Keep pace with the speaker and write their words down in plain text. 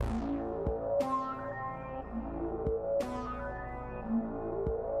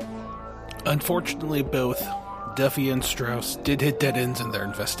Unfortunately, both Duffy and Strauss did hit dead ends in their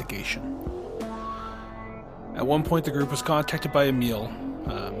investigation. At one point, the group was contacted by Emil.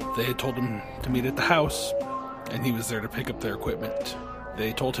 They had told him to meet at the house, and he was there to pick up their equipment.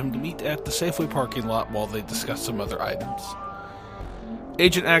 They told him to meet at the Safeway parking lot while they discussed some other items.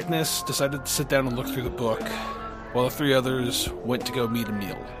 Agent Agnes decided to sit down and look through the book, while the three others went to go meet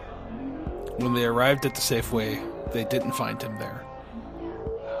Emil. When they arrived at the Safeway, they didn't find him there.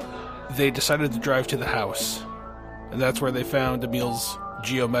 They decided to drive to the house, and that's where they found Emil's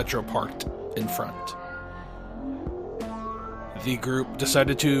Geo Metro parked in front. The group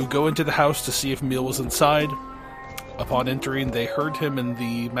decided to go into the house to see if Emil was inside. Upon entering, they heard him in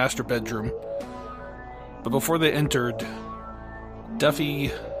the master bedroom. But before they entered, Duffy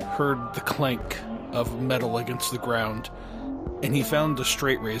heard the clank of metal against the ground, and he found a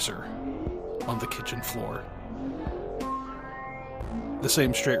straight razor on the kitchen floor. The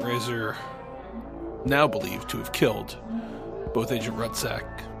same straight razor now believed to have killed both Agent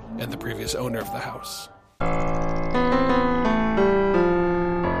Rudsack and the previous owner of the house.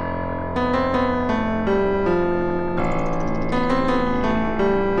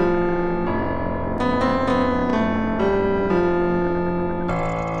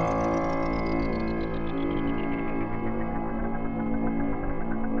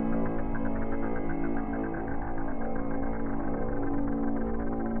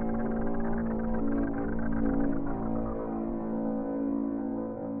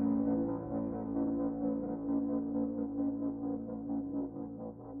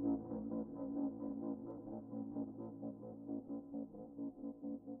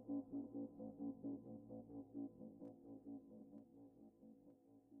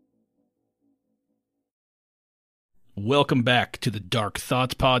 Welcome back to the Dark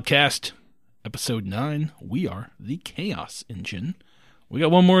Thoughts Podcast, Episode 9. We are the Chaos Engine. We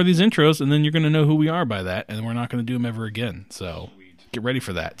got one more of these intros, and then you're going to know who we are by that, and we're not going to do them ever again. So get ready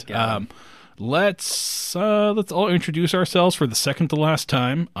for that. Let's all introduce ourselves for the second to last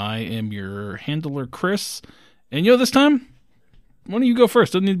time. I am your handler, Chris, and this time, why don't you go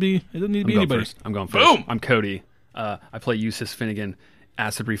first? It doesn't need to be anybody. I'm going first. Boom! I'm Cody. I play Eustace Finnegan,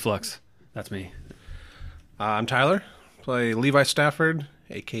 Acid Reflux. That's me. I'm Tyler. Play Levi Stafford,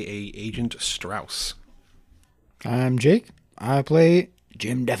 a.k.a. Agent Strauss. I'm Jake. I play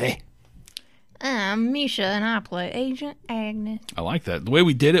Jim Duffy. I'm Misha, and I play Agent Agnes. I like that. The way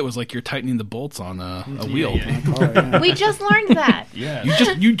we did it was like you're tightening the bolts on a wheel. Yeah. We just learned that. Yeah.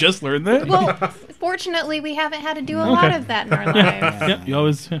 You just learned that? Well, fortunately, we haven't had to do a lot of that in our lives. Yeah, you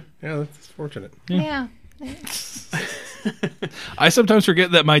always... Yeah. Yeah, that's fortunate. Yeah. I sometimes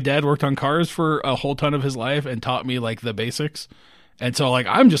forget that my dad worked on cars for a whole ton of his life and taught me like the basics. And so like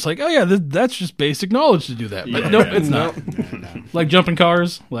I'm just like, oh yeah, that's just basic knowledge to do that. But nope, it's not. Like jumping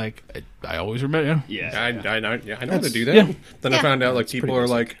cars, like I always remember. Yeah. I know how to do that. Yeah. Then I found out like people are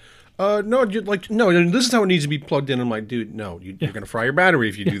like, no, this is how it needs to be plugged in. I'm like, dude, no, you're going to fry your battery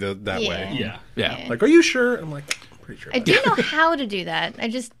if you do that way. Yeah. Like, are you sure? I'm like, I'm pretty sure. I do know how to do that. I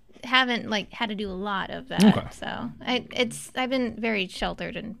just haven't had to do a lot of that. Okay. So I've been very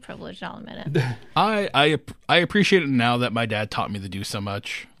sheltered and privileged, I'll admit it. I appreciate it now that my dad taught me to do so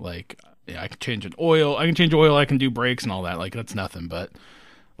much. Like, I can change an oil, I can do brakes and all that. Like, that's nothing. But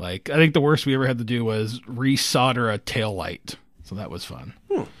like, I think the worst we ever had to do was resolder a tail light. So that was fun.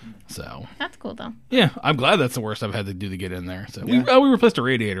 So that's cool though. Yeah, I'm glad that's the worst I've had to do to get in there. So we replaced a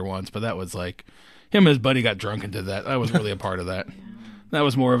radiator once, but that was like him and his buddy got drunk and did that. I wasn't really a part of that. That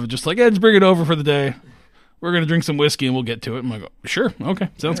was more of a just like, just bring it over for the day. We're going to drink some whiskey and we'll get to it. I'm like, sure, okay,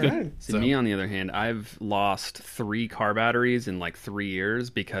 sounds good. So me, on the other hand, I've lost 3 car batteries in 3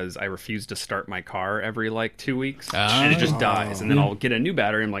 years because I refuse to start my car every 2 weeks, and it just dies. And then I'll get a new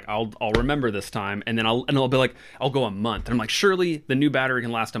battery. I'm like, I'll remember this time, and then I'll be like, I'll go a month, and I'm like, surely the new battery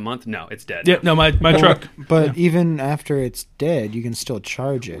can last a month. No, it's dead. Yeah, no, my truck. But even after it's dead, you can still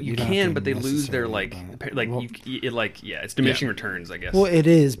charge it. You can, but they lose their it's diminishing returns, I guess. Well, it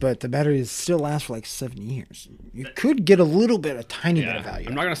is, but the batteries still last for 7 years. You could get a tiny bit of value.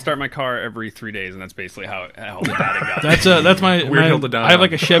 I'm not going to start my car every 3 days, and that's basically how bad it got. That's my weird hill to die. I have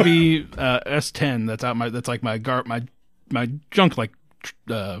a Chevy S10 that's like my junk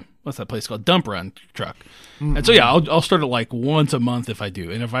what's that place called, dump run truck. Mm-hmm. And so I'll start it once a month if I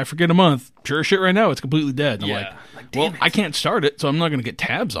do, and if I forget a month, sure as shit right now it's completely dead. And I'm well, I can't start it, so I'm not going to get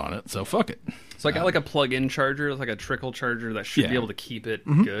tabs on it. So fuck it. So I got a plug-in charger, it's like a trickle charger that should be able to keep it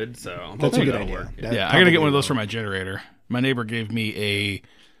good. So that's a good that'll idea. work. I got to get one of those for my generator. My neighbor gave me a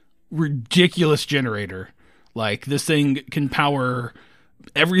ridiculous generator. Like, this thing can power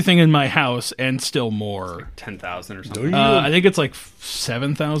everything in my house and still more. Like 10,000 or something. I think it's like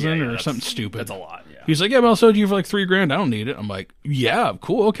 7,000 or something stupid. That's a lot. Yeah. He's like, yeah, but I'll sell it to you for like $3,000. I don't need it. I'm like, yeah,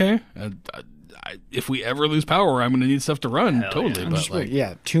 cool, okay. If we ever lose power, I'm going to need stuff to run. Hell totally.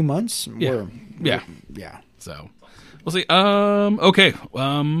 yeah. But like, 2 months. Yeah. Yeah. Yeah. So we'll see. Okay.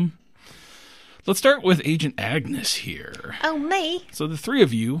 Let's start with Agent Agnes here. Oh, me? So the three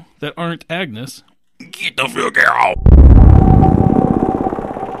of you that aren't Agnes, get the fuck out.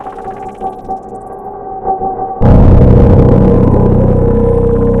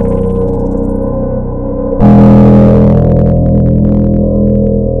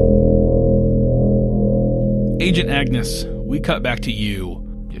 Agent Agnes, we cut back to you.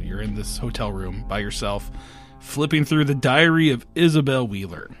 You're in this hotel room by yourself, flipping through the diary of Isabel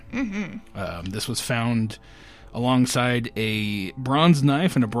Wheeler. Mm-hmm. This was found alongside a bronze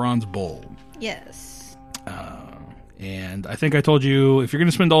knife and a bronze bowl. Yes. And I think I told you if you're going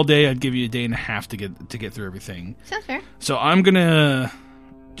to spend all day, I'd give you a day and a half to get through everything. Sounds fair. So we're going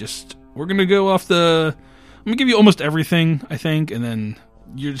to go off I'm going to give you almost everything, I think, and then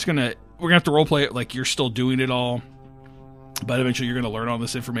we're going to have to roleplay it like you're still doing it all. But eventually you're going to learn all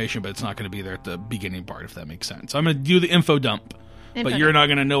this information, but it's not going to be there at the beginning part, if that makes sense. So I'm going to do the info dump, but you're not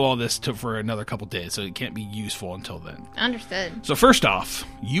going to know all this for another couple days, so it can't be useful until then. Understood. So first off,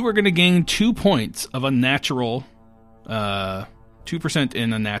 you are going to gain 2 points of unnatural, 2%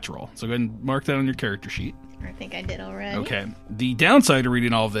 in unnatural. So go ahead and mark that on your character sheet. I think I did already. Okay. The downside of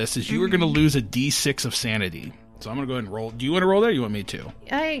reading all of this is you are going to lose a D6 of sanity. So I'm going to go ahead and roll. Do you want to roll that or you want me to?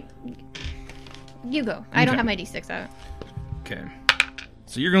 You go. I don't have my D6 out. Okay.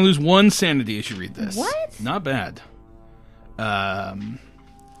 So you're going to lose 1 sanity as you read this. What? Not bad.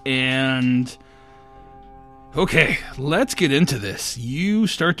 And okay, let's get into this. You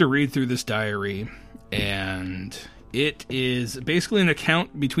start to read through this diary, and it is basically an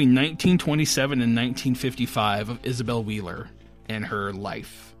account between 1927 and 1955 of Isabel Wheeler and her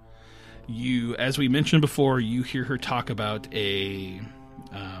life. As we mentioned before, you hear her talk about a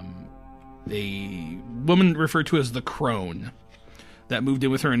woman referred to as the Crone that moved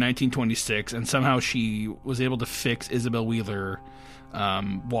in with her in 1926, and somehow she was able to fix Isabel Wheeler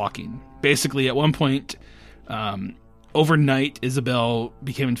walking. Basically, at one point, overnight, Isabel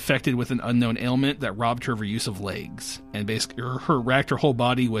became infected with an unknown ailment that robbed her of her use of legs, and basically her racked her whole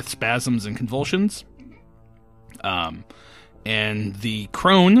body with spasms and convulsions. And the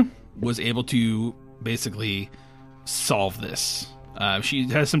Crone was able to basically solve this. She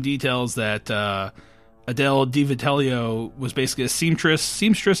has some details that Adele Di Vitellio was basically a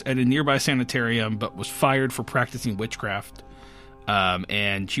seamstress at a nearby sanitarium, but was fired for practicing witchcraft.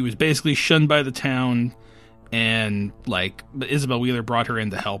 And she was basically shunned by the town, and but Isabel Wheeler brought her in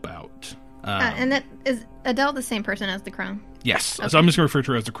to help out. And that is Adele the same person as the Crone? Yes. Okay. So I'm just going to refer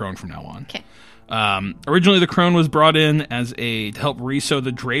to her as the Crone from now on. Okay. Originally, the Crone was brought in as to help re-sew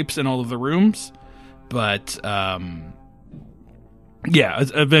the drapes in all of the rooms, but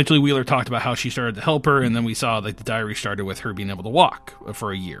eventually Wheeler talked about how she started to help her, and then we saw the diary started with her being able to walk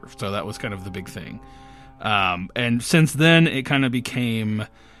for a year. So that was kind of the big thing. And since then, it kind of became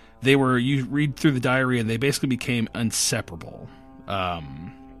you read through the diary, and they basically became inseparable.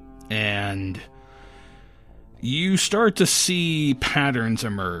 And you start to see patterns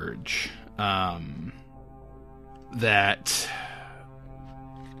emerge.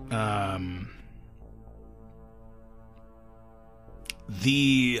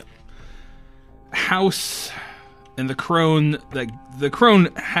 The house and the Crone, the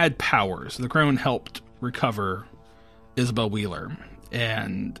Crone had powers. The Crone helped recover Isabel Wheeler,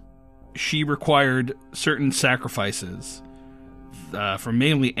 and she required certain sacrifices from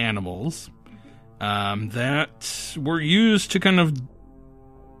mainly animals that were used to kind of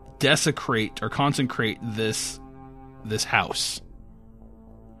desecrate or consecrate this house.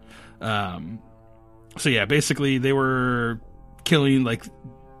 So yeah, basically they were killing,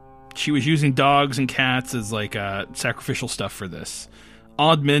 she was using dogs and cats as sacrificial stuff for this.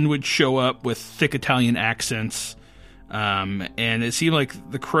 Odd men would show up with thick Italian accents, and it seemed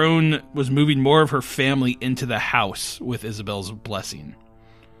like the Crone was moving more of her family into the house with Isabel's blessing.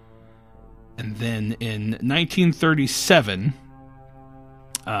 And then in 1937,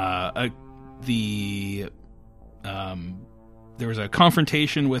 there was a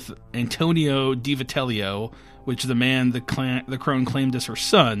confrontation with Antonio Di Vitellio, which is the man the Crone claimed as her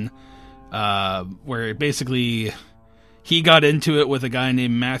son, where basically he got into it with a guy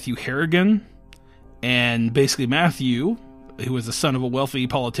named Matthew Harrigan, and basically Matthew, who was the son of a wealthy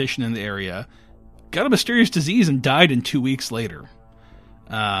politician in the area, got a mysterious disease and died in 2 weeks later.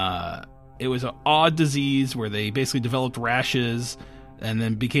 It was an odd disease where they basically developed rashes. and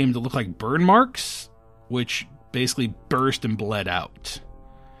then became to look like burn marks, which basically burst and bled out.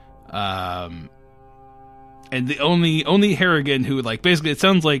 And the only Harrigan who, like, basically it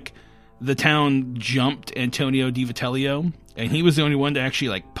sounds like the town jumped Antonio Di Vitello, and he was the only one to actually,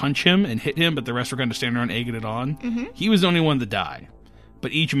 like, punch him and hit him, but the rest were kind of standing around egging it on. Mm-hmm. He was the only one to die.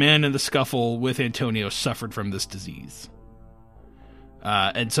 But each man in the scuffle with Antonio suffered from this disease.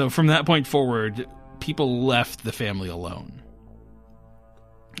 And so from that point forward, people left the family alone.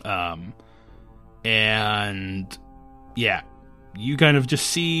 And yeah, you kind of just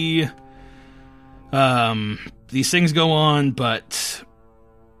see these things go on, but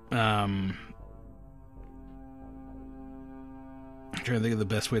I'm trying to think of the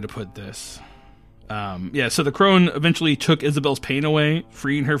best way to put this. So the crone eventually took Isabel's pain away,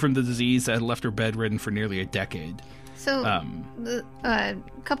 freeing her from the disease that had left her bedridden for nearly a decade. So, a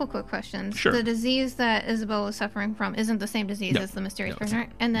couple quick questions. Sure. The disease that Isabel was suffering from isn't the same disease as the mysterious prisoner.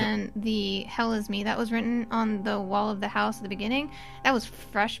 And then the Hell is Me that was written on the wall of the house at the beginning, that was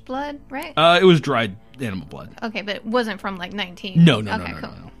fresh blood, right? It was dried animal blood. Okay, but it wasn't from like 19. No.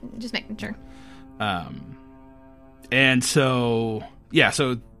 Just making sure. And so,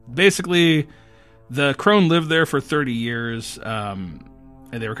 so basically, the crone lived there for 30 years, and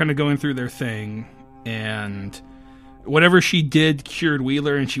they were kind of going through their thing, and whatever she did cured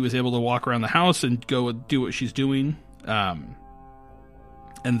Wheeler, and she was able to walk around the house and go do what she's doing. And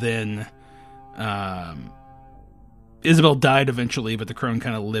then Isabel died eventually, but the crone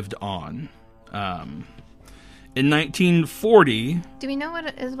kind of lived on. In 1940... Do we know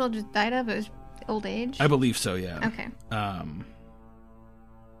what Isabel just died of? It was old age? I believe so, yeah. Okay. I'm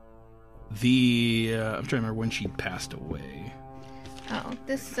trying to remember when she passed away. Oh,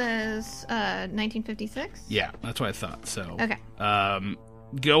 this says 1956? Yeah, that's what I thought. So, okay.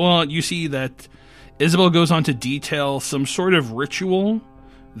 Go on. You see that Isabel goes on to detail some sort of ritual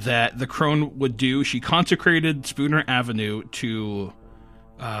that the crone would do. She consecrated Spooner Avenue to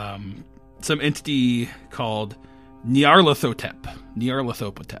some entity called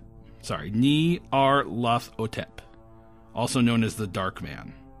Nyarlathotep. Sorry, Nyarlathotep, also known as the Dark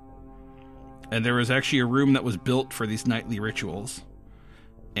Man. And there was actually a room that was built for these nightly rituals.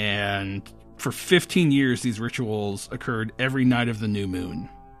 And for 15 years, these rituals occurred every night of the new moon.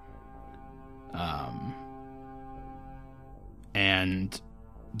 And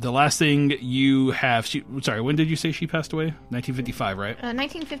the last thing you have... when did you say she passed away? 1955, right?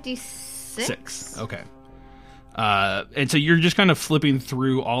 1956. Okay. And so you're just kind of flipping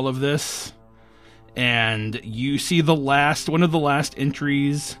through all of this. And you see one of the last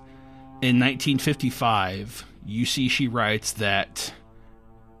entries... In 1955, you see she writes that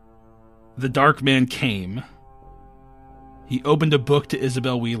the Dark Man came. He opened a book to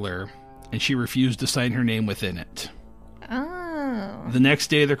Isabel Wheeler, and she refused to sign her name within it. Oh. The next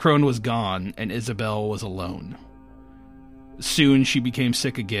day, the crone was gone, and Isabel was alone. Soon, she became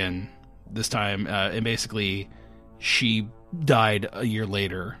sick again. This time, and basically, she died a year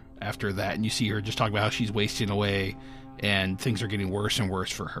later after that. And you see her just talking about how she's wasting away, and things are getting worse and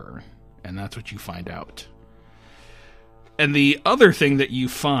worse for her. And that's what you find out. And the other thing that you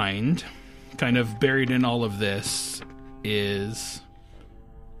find, kind of buried in all of this, is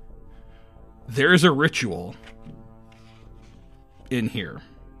there's a ritual in here.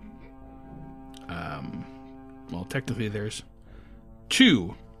 Well, technically there's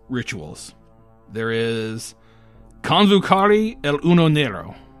two rituals. There is Convocare el Uno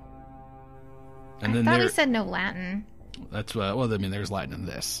Nero. And I thought we said no Latin. That's there's Latin in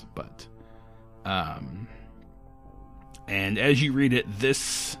this, but and as you read it,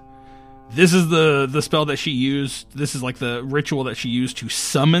 this is the spell that she used. This is like the ritual that she used to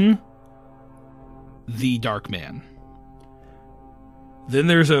summon the Dark Man. Then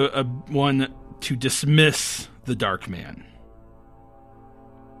there's a one to dismiss the Dark Man.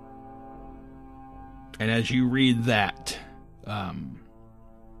 And as you read that,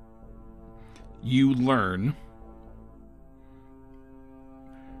 you learn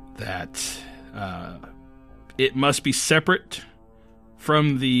that it must be separate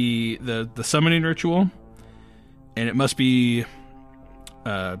from the summoning ritual, and it must be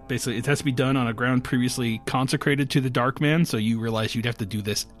basically it has to be done on a ground previously consecrated to the Dark Man. So you realize you'd have to do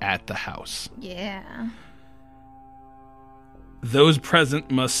this at the house. Yeah. Those present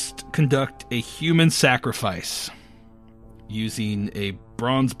must conduct a human sacrifice using a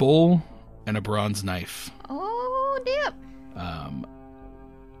bronze bowl and a bronze knife. Oh, dip.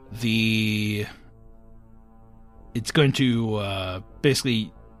 It's going to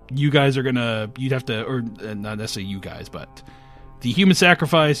basically you'd have to, or not necessarily you guys, but the human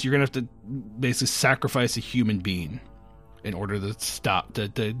sacrifice, you're going to have to basically sacrifice a human being. in order to stop.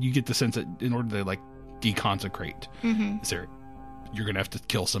 You get the sense that in order to like deconsecrate, you're gonna have to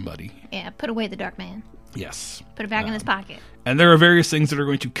kill somebody. Yeah, put away the dark man. Yes. Put it back in his pocket. And there are various things that are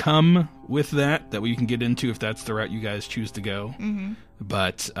going to come with that we can get into if that's the route you guys choose to go. Mm-hmm.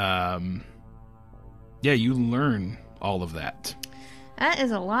 But, you learn all of that. That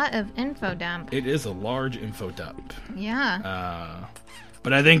is a lot of info dump. It is a large info dump. Yeah.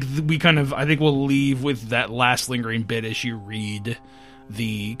 But I think we'll leave with that last lingering bit as you read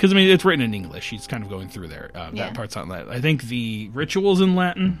because, I mean, it's written in English. She's kind of going through there. That part's not Latin. I think the ritual's in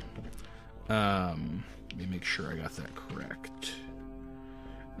Latin. Let me make sure I got that correct.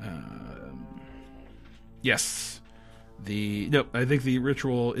 Yes. I think the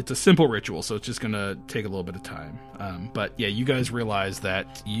ritual, it's a simple ritual, so it's just going to take a little bit of time. But yeah, you guys realize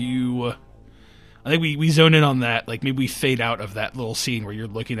that I think we zone in on that, like maybe we fade out of that little scene where you're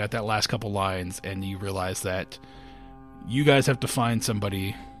looking at that last couple lines and you realize that you guys have to find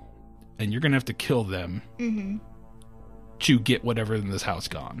somebody and you're going to have to kill them to get whatever in this house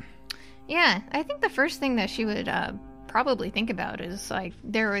gone. Yeah, I think the first thing that she would probably think about is like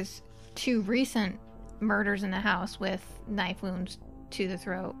there was 2 recent murders in the house with knife wounds to the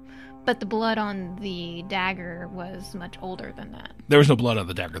throat, but the blood on the dagger was much older than that. There was no blood on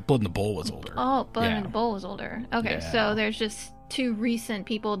the dagger. The blood in the bowl was older. Oh, blood in the bowl was older. Okay, so there's just 2 recent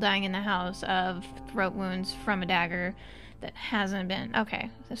people dying in the house of throat wounds from a dagger that hasn't been. Okay,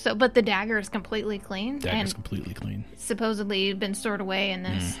 so but the dagger is completely clean. Dagger's completely clean. Supposedly been stored away in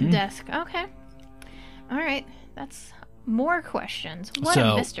this desk. Okay, all right, that's more questions. What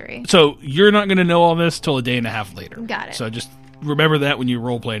a mystery. So you're not going to know all this till a day and a half later. Got it. So just remember that when you're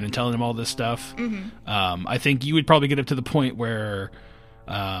role playing and telling them all this stuff. I think you would probably get up to the point where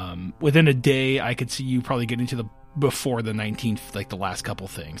within a day I could see you probably getting to the before the 19th, like the last couple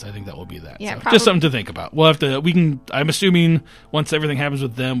things. I think that will be that. Yeah, so just something to think about. We'll have to, I'm assuming once everything happens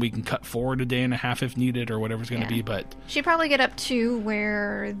with them, we can cut forward a day and a half if needed or whatever's going to be, but. She'd probably get up to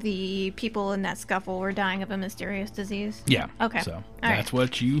where the people in that scuffle were dying of a mysterious disease. Yeah. Okay. So that's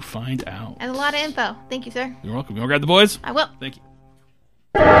what you find out. And a lot of info. Thank you, sir. You're welcome. You want to grab the boys? I will. Thank you.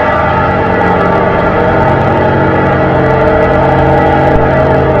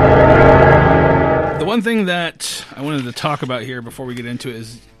 The one thing that I wanted to talk about here before we get into it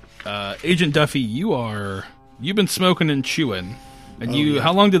is Agent Duffy, you've been smoking and chewing, and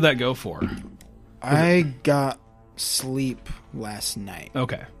how long did that go for? I got sleep last night.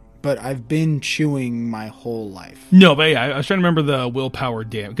 Okay. But I've been chewing my whole life. No, but yeah, I was trying to remember the willpower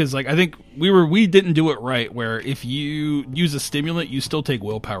damage, because like I think we didn't do it right, where if you use a stimulant, you still take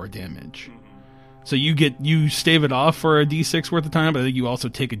willpower damage. So you stave it off for a D6 worth of time, but I think you also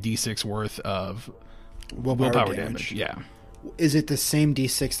take a D6 worth of willpower damage. Yeah. Is it the same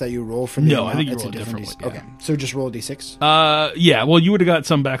D6 that you roll for the No, amount? I think you It's roll a different differently. D6. Okay, so just roll a D6? Yeah, well, you would have got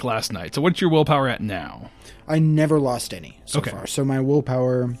some back last night. So what's your willpower at now? I never lost any so far. So my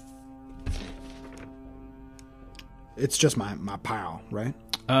willpower... It's just my pile, right?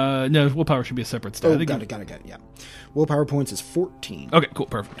 No, willpower should be a separate stat. Oh, got it, yeah. Willpower points is 14. Okay, cool,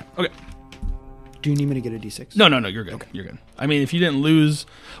 perfect. Okay. Do you need me to get a D6? No, you're good. Okay. You're good. I mean, if you didn't lose...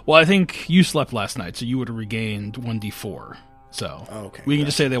 Well, I think you slept last night, so you would have regained 1d4. So okay, we can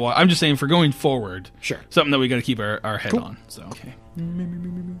just say they will. I'm just saying for going forward, sure, something that we got to keep our head on. So okay.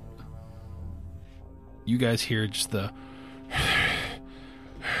 You guys hear just the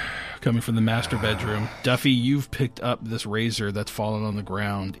coming from the master bedroom. Duffy, you've picked up this razor that's fallen on the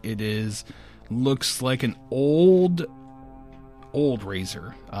ground. It looks like an old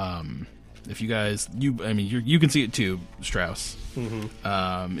razor. If you guys, you can see it too, Strauss.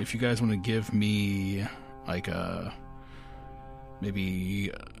 Mm-hmm. If you guys want to give me like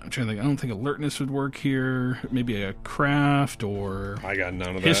maybe I'm trying to think. I don't think alertness would work here. Maybe a craft or I got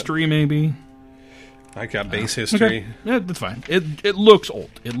none of history, maybe. I got base history. Okay. Yeah, that's fine. It looks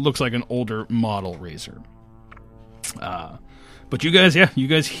old. It looks like an older model razor. But you guys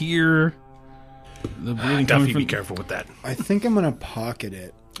hear the breathing coming from... Be careful with that. I think I'm gonna pocket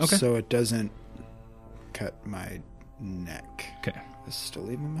it, okay, so it doesn't cut my neck. Okay. It's still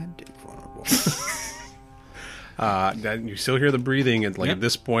leaving my dick vulnerable. You still hear the breathing, and at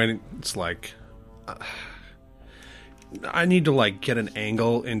this point, it's like I need to get an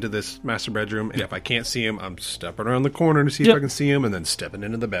angle into this master bedroom, and if I can't see him, I'm stepping around the corner to see if I can see him, and then stepping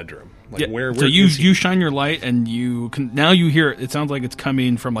into the bedroom. Where so you shine your light, and you can now you hear it. It sounds like it's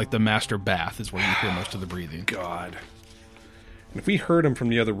coming from the master bath is where you hear most of the breathing. God. And if we heard him from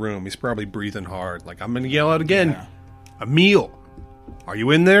the other room, he's probably breathing hard. I'm gonna yell out again. Yeah. Emil, are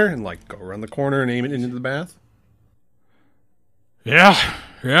you in there? And go around the corner and aim it into the bath. Yeah,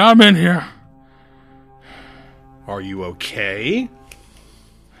 I'm in here. Are you okay?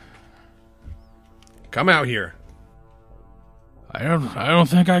 Come out here. I don't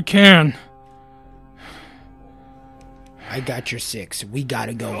think I can. I got your 6. We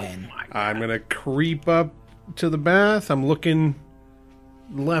gotta go in. I'm gonna creep up to the bath. I'm looking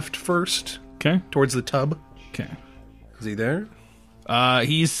left first, Okay. towards the tub. Okay. Is he there?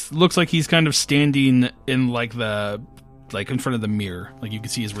 Looks like he's kind of standing in like in front of the mirror. Like you can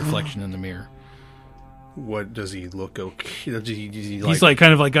see his reflection in the mirror. What does he look okay? Does he He's like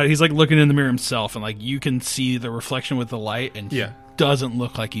kind of like he's like looking in the mirror himself, and like you can see the reflection with the light, and he doesn't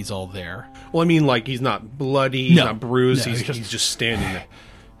look like he's all there. Well, I mean, like he's not bloody, he's not bruised. No, he's just standing there.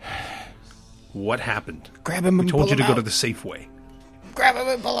 What happened? Grab him and Told pull you to him go out. to the Safeway. Grab him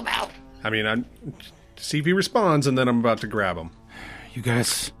and pull him out. I mean, I see if he responds, and then I'm about to grab him. You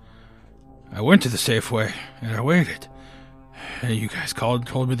guys, I went to the Safeway and I waited, and you guys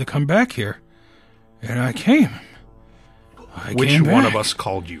told me to come back here, and I came. Which came one back. of us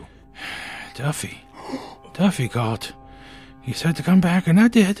called you? Duffy. Duffy called. He said to come back, and I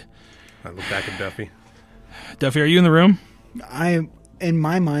did. I look back at Duffy. Duffy, are you in the room? In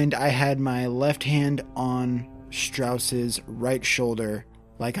my mind, I had my left hand on Strauss's right shoulder,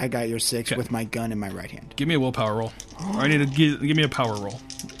 like I got your 6, with my gun in my right hand. Give me a willpower roll. Or I need to give me a power roll.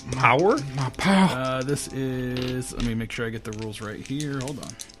 Power? My power. This is... Let me make sure I get the rules right here. Hold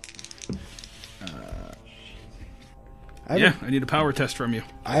on. Yeah, I need a power test from you.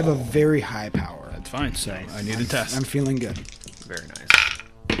 I have a very high power. That's fine. So I need a test. I'm feeling good. Very nice.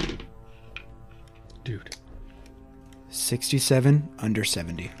 Dude. 67 under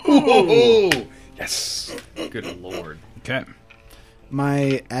 70. Oh! Yes! Good lord. Okay.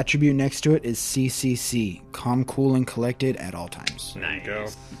 My attribute next to it is CCC, calm, cool, and collected at all times. Nice. Go.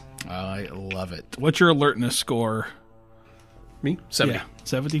 I love it. What's your alertness score? Me? 70. Yeah,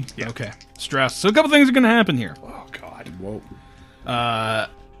 70? Yeah. Okay. Stress. So a couple things are going to happen here. Oh, God. Whoa.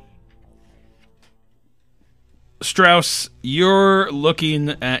 Strauss, you're looking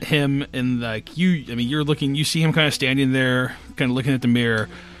at him and you see him kind of standing there, kind of looking at the mirror.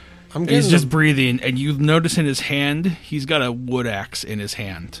 He's just breathing, and you notice in his hand, he's got a wood axe in his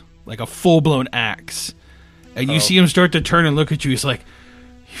hand, like a full-blown axe. And you see him start to turn and look at you. He's like,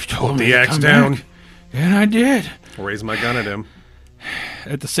 "You told me the to axe come down." back." And I did. Raise my gun at him.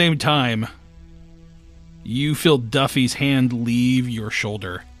 At the same time, you feel Duffy's hand leave your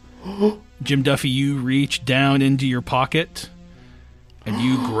shoulder. Jim Duffy, you reach down into your pocket, and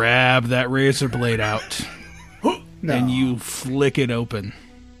you grab that razor blade out, and you flick it open.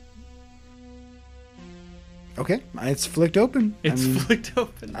 Okay, it's flicked open. It's flicked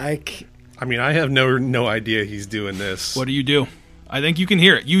open. I mean, I have no idea he's doing this. What do you do? I think you can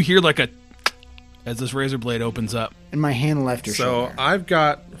hear it. You hear like a... as this razor blade opens up. And my hand left your So shoulder. I've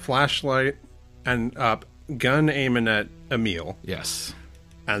got flashlight and gun aiming at Emil. Yes.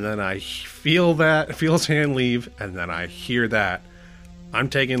 And then I feel his hand leave, and then I hear that. I'm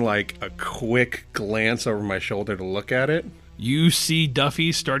taking like a quick glance over my shoulder to look at it. You see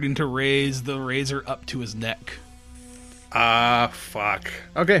Duffy starting to raise the razor up to his neck. Fuck.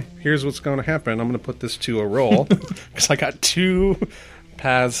 Okay, here's what's going to happen. I'm going to put this to a roll, because I got 2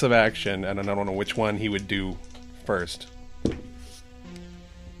 paths of action, and I don't know which one he would do first.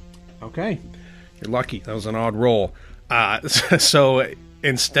 Okay. You're lucky. That was an odd roll. So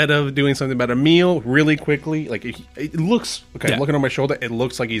instead of doing something about Emil really quickly, like it looks... Okay, Yeah. looking on my shoulder, it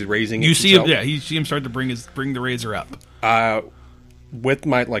looks like he's raising it You see him, himself. you see him start to bring the razor up. With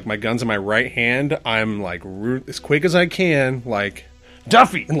my guns in my right hand, I'm like as quick as I can, like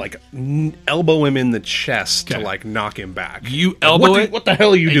Duffy, and like elbow him in the chest to Okay. like knock him back. You elbow it. What the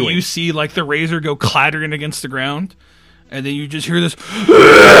hell are you and doing? You see like the razor go clattering against the ground, and then you just hear this. And he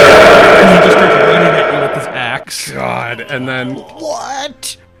just starts running at you with this axe. God, and then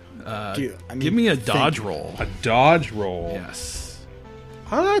What? Dude, I mean, Give me a dodge roll. a dodge roll. Yes.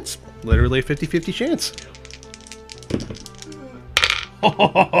 It's literally a 50-50 chance.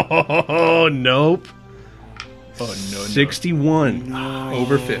 Oh, nope. Oh no! 61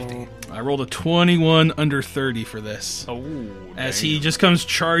 over 50. I rolled a 21 under 30 for this. Oh, As he just comes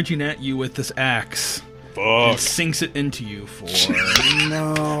charging at you with this axe. And sinks it into you for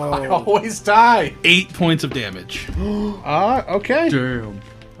No. Always die. 8 points of damage. Okay. damn.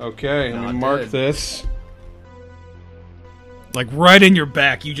 Okay, let me Not mark dead. this. Like right in your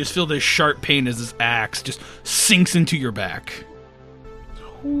back, you just feel this sharp pain as this axe just sinks into your back.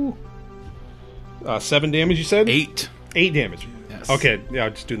 7 damage, you said? 8. 8 damage. Yes. Okay, yeah, I'll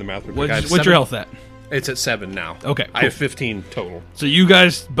just do the math. real quick. I have What's your 7 health at? It's at 7 now. Okay, I have 15 total. So you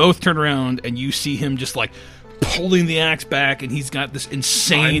guys both turn around and you see him just like pulling the axe back, and he's got this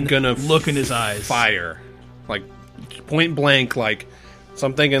insane I'm gonna look in his eyes. Fire. Like, point blank, like, so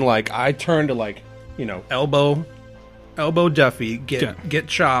I'm thinking, like, I turn to, like, elbow Duffy, get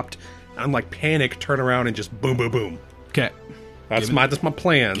chopped. I'm like panic, turn around and just boom, boom, boom. Okay. That's my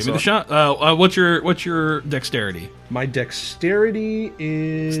plan. Give me the shot. What's your dexterity? My dexterity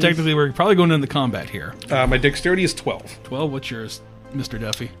is... Technically, we're probably going into combat here. My dexterity is 12. 12. What's yours, Mr.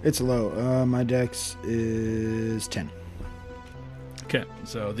 Duffy? It's low. My dex is 10. Okay,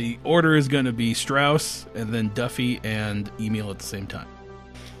 so the order is going to be Strauss, and then Duffy and Emil at the same time.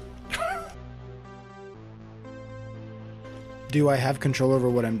 Do I have control over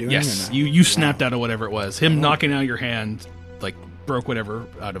what I'm doing? Yes, or no? you snapped out of whatever it was. Him knocking out your hand, like, broke whatever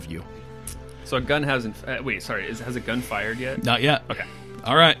out of you. So a gun hasn't... wait, sorry. Has a gun fired yet? Not yet. Okay.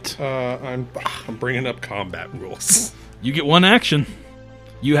 All right. I'm bringing up combat rules. You get one action.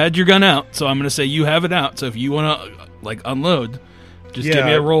 You had your gun out, so I'm going to say you have it out. So if you want to, like, unload, just give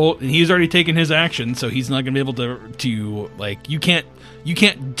me a roll. And he's already taken his action, so he's not going to be able to like, you can't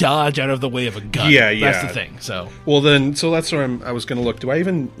dodge out of the way of a gun. Yeah. That's the thing. So So that's where I was going to look. Do I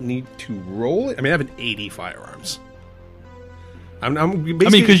even need to roll it? I mean, I have an 80 firearms. I'm basically... I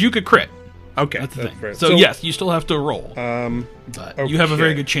mean, because you could crit. Okay. That's the thing. Fair. So yes, you still have to roll. But you have a very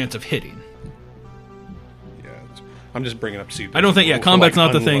okay. good chance of hitting. Yeah. I'm just bringing up to see. I don't think, combat's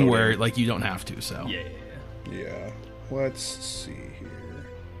not the thing unloading. where, like, you don't have to, so. Yeah. Let's see here.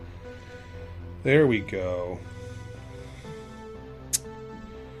 There we go.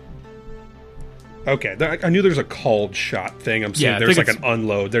 Okay, I knew there's a called shot thing. I'm seeing there's like an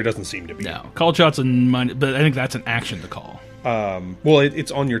unload. There doesn't seem to be. No. Called shot's but I think that's an action to call. Well,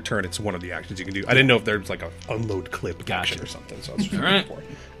 it's on your turn. It's one of the actions you can do. I didn't know if there's like a unload clip action or something. So that's all right.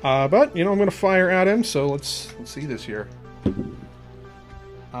 But I'm going to fire at him. So let's see this here.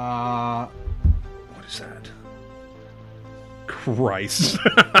 What is that? Christ,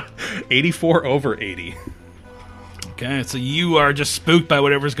 84 over 80. Okay, so you are just spooked by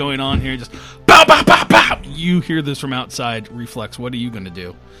whatever's going on here. Just pow, pow, pow, pow. You hear this from outside. Reflex. What are you going to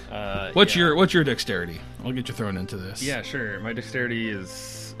do? What's your dexterity? I'll get you thrown into this. Yeah, sure. My dexterity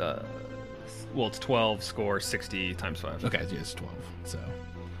is it's 12. Score 60 times 5. Okay, yeah, it's 12. So,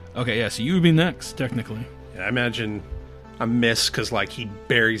 okay, yeah. So you would be next, technically. Yeah, I imagine a miss because like he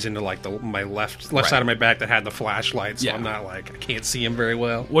buries into like my left side of my back that had the flashlight, so I'm not like I can't see him very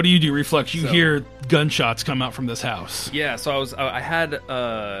well. What do you do, Reflex? You hear gunshots come out from this house. Yeah, so I had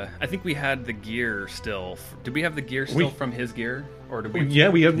I think we had the gear still. Did we have the gear still from his gear, or did we? Yeah,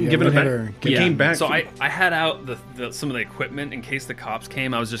 we haven't given it back. We came back. So I had out some of the equipment in case the cops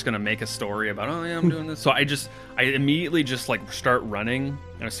came. I was just gonna make a story about I'm doing this. So I immediately just like start running,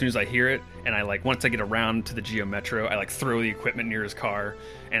 and as soon as I hear it, and I like once I get around to the Geo Metro, I like throw the equipment near his car,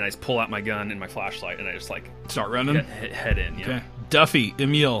 and I just pull out my gun and my flashlight, and I just like start running, head in. Yeah. Okay, Duffy,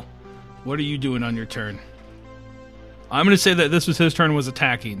 Emil, what are you doing on your turn? I'm going to say that this was his turn was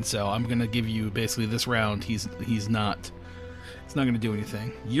attacking, so I'm going to give you basically this round. He's not going to do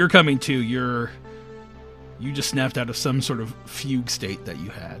anything. You're coming to. You just snapped out of some sort of fugue state that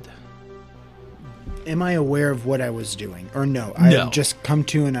you had. Am I aware of what I was doing, or no? I've just come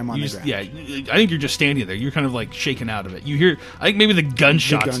to and I'm on the ground. Yeah, I think you're just standing there. You're kind of like shaken out of it. You hear, I think maybe the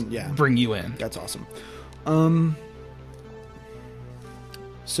gunshots bring you in. That's awesome.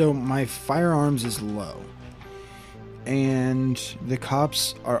 So my firearms is low, and the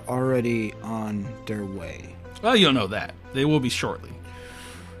cops are already on their way. Well, you don't know that. They will be shortly.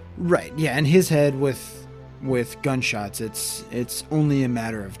 Right. Yeah, in his head with gunshots, it's only a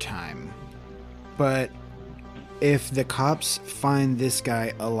matter of time. But if the cops find this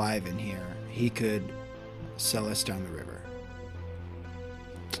guy alive in here, he could sell us down the river.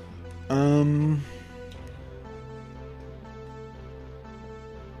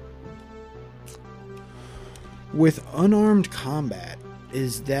 With unarmed combat,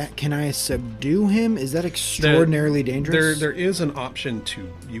 can I subdue him? Is that extraordinarily dangerous? There is an option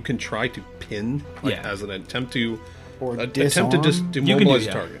you can try to pin as an attempt to disarm? attempt to demobilize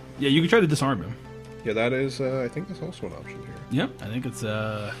the target. Yeah, you can try to disarm him. Yeah, that is. I think that's also an option here. Yep, I think it's.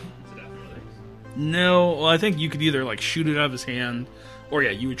 No, well, I think you could either like shoot it out of his hand, or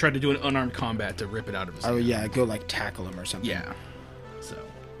you would try to do an unarmed combat to rip it out of his hand. Oh yeah, go like tackle him or something. Yeah. So.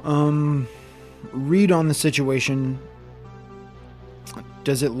 Read on the situation.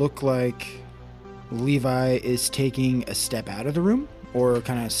 Does it look like Levi is taking a step out of the room, or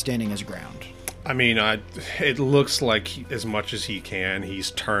kind of standing his ground? I mean, it looks like as much as he can,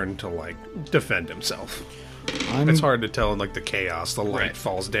 he's turned to like defend himself. It's hard to tell in like the chaos. The light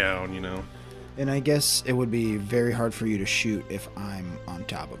falls down, you know. And I guess it would be very hard for you to shoot if I'm on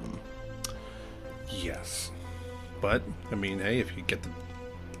top of him. Yes, but I mean, hey, if you get the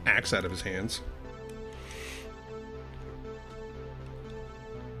axe out of his hands.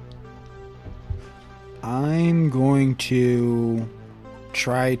 I'm going to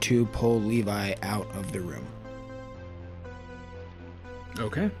try to pull Levi out of the room.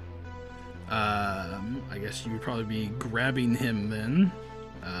 Okay. I guess you would probably be grabbing him then,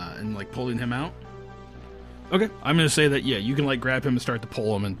 and like pulling him out. Okay, I'm gonna say that you can like grab him and start to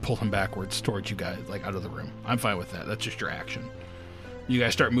pull him and pull him backwards towards you guys, like out of the room. I'm fine with that. That's just your action. You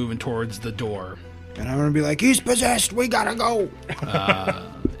guys start moving towards the door. And I'm gonna be like, he's possessed, we gotta go!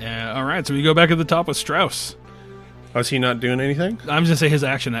 Alright, so we go back at the top with Strauss. Was he not doing anything? I'm just gonna say his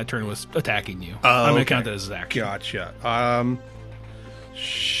action that turn was attacking you. I'm gonna count that as his action. Gotcha.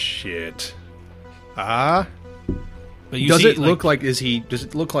 Shit. But you Does see, it look like does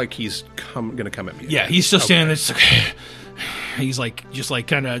it look like he's gonna come at me? Yeah, he's still standing there. Just like, he's like,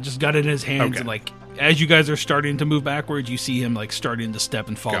 kind of just got it in his hands. Okay. And like, as you guys are starting to move backwards, you see him like starting to step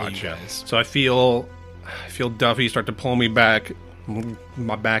and follow you guys. So I feel Duffy start to pull me back.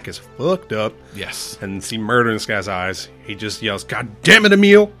 My back is fucked up. Yes. And see murder in this guy's eyes. He just yells, "God damn it,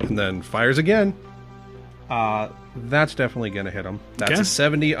 Emil!" and then fires again. That's definitely gonna hit him. That's Okay. a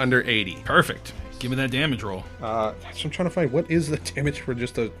 70 under 80. Perfect. Give me that damage roll. So I'm trying to find what is the damage for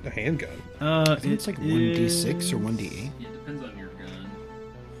just a handgun. I think it's like 1d6 or 1d8. Yeah, it depends on your gun.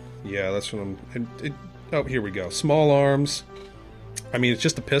 Yeah, that's what oh, here we go. Small arms. I mean, it's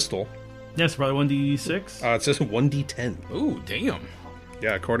just a pistol. Yes, probably 1d6. It says 1d10. Ooh, damn.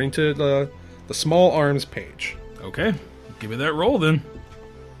 Yeah, according to the small arms page. Okay, give me that roll then.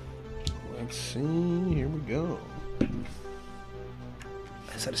 Let's see. Here we go.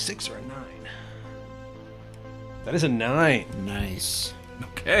 Is that a 6 or a 9? That is a 9. Nice.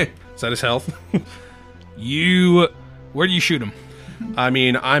 Okay. Is that his health? Where do you shoot him? I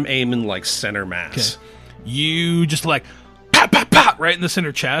mean, I'm aiming like center mass. Okay. You just like pop, pop, pop right in the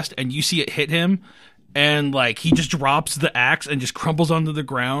center chest, and you see it hit him, and like he just drops the axe and just crumbles onto the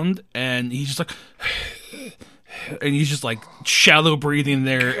ground, and he's just like, and he's just like shallow breathing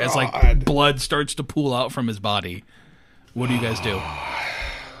there as like blood starts to pool out from his body. What do you guys do?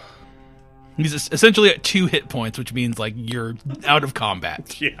 He's essentially at 2 hit points, which means like you're out of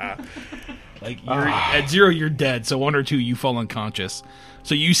combat. Yeah. Like you're at 0, you're dead. So 1 or 2, you fall unconscious.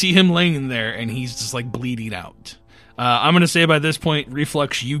 So you see him laying there, and he's just like bleeding out. I'm gonna say by this point,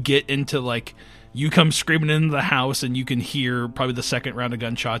 Reflux, you get into like you come screaming into the house, and you can hear probably the second round of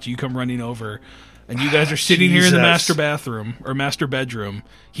gunshots. You come running over, and you guys are sitting here in the master bathroom or master bedroom.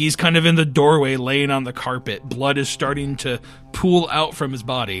 He's kind of in the doorway, laying on the carpet. Blood is starting to pool out from his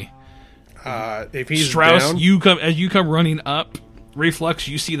body. If he's Strauss, down, as you come running up, Reflux,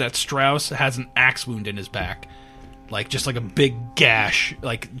 you see that Strauss has an axe wound in his back, like just like a big gash,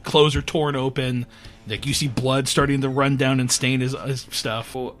 like clothes are torn open, like you see blood starting to run down and stain his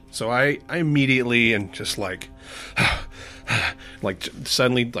stuff. so I immediately and just like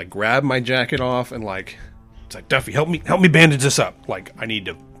suddenly like grab my jacket off and like it's like, Duffy, help me bandage this up. Like I need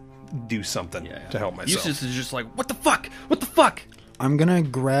to do something to help myself. Eustace is just like, what the fuck? I'm gonna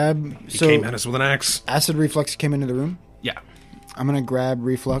grab... He came at us with an axe. Acid Reflux came into the room. Yeah. I'm gonna grab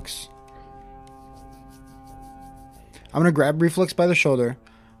Reflux. I'm gonna grab Reflux by the shoulder,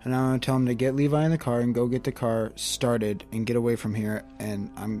 and I'm gonna tell him to get Levi in the car and go get the car started and get away from here.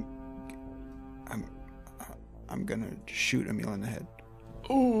 And I'm gonna shoot Emil in the head.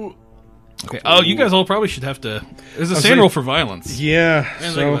 Ooh. Okay. Oh, you guys all probably should have to. There's a sand roll for violence. Yeah. I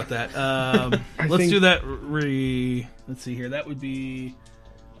didn't So think about that. Let's do that. Let's see here. That would be.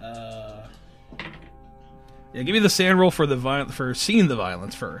 Yeah, give me the sand roll for for seeing the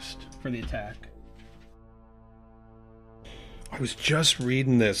violence first for the attack. I was just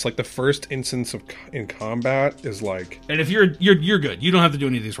reading this. Like the first instance of in combat is like. And if you're good, you don't have to do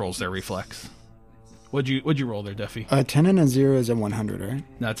any of these rolls there. Reflex. What'd you roll there, Duffy? 10 and a 0 is a 100, right?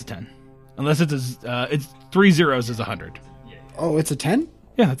 No, it's a 10. Unless it's 3 zeros is 100. Oh, it's a 10?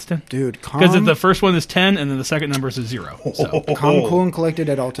 Yeah, that's 10. Dude, Because the first one is 10, and then the second number is a 0. So calm, cool, and collected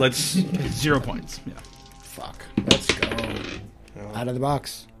at all times. Let's. 0 points. Yeah. Fuck. Let's go. Out of the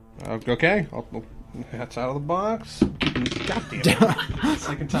box. Okay. That's out of the box. God damn it.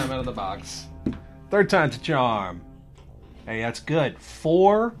 Second time out of the box. Third time's a charm. Hey, that's good.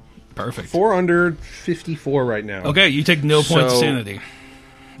 4. Perfect. 4 under 54 right now. Okay, you take no points of So- sanity.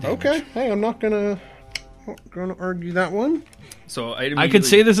 Okay. Hey, I'm not gonna argue that one. So I could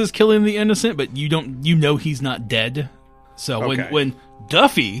say this is killing the innocent, but you know he's not dead. So Okay. when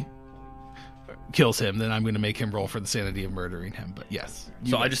Duffy kills him, then I'm going to make him roll for the sanity of murdering him. But yes.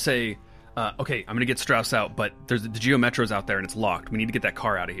 So I just say, okay, I'm gonna get Strauss out, but there's the Geo Metro's out there and it's locked. We need to get that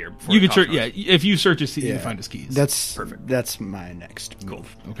car out of here. Before You the can cops search. rush. Yeah, if you search his keys, you can find his keys. That's Perfect. That's my next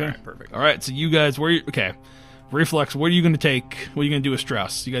move. Okay, Alright, perfect. All right, so you guys, okay. Reflex, what are you going to take? What are you going to do with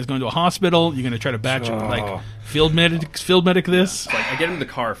Strauss? You guys going to a hospital? You going to try to batch field medic this? So I get him the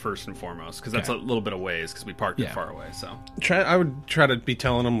car first and foremost, because that's a little bit of ways, because we parked it far away. So I would try to be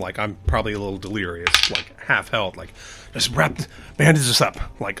telling him, like, I'm probably a little delirious, like, half held, like, just bandage this up.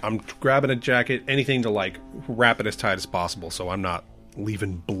 Like, I'm grabbing a jacket, anything to, like, wrap it as tight as possible so I'm not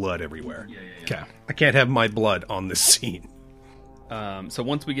leaving blood everywhere. Okay. I can't have my blood on this scene. So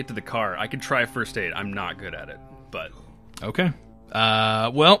once we get to the car, I could try first aid. I'm not good at it, but... Okay.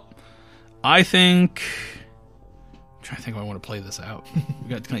 Well, I think... I'm trying to think how I want to play this out. We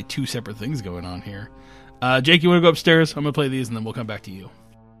got kind of two separate things going on here. Jake, you want to go upstairs? I'm going to play these, and then we'll come back to you.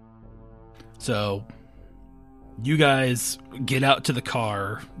 So, you guys get out to the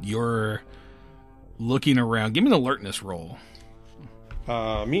car. You're looking around. Give me an alertness roll.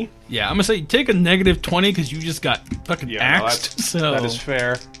 Me? Yeah, I'm going to say take a negative 20 because you just got fucking axed. That is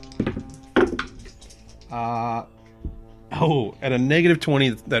fair. At a negative 20,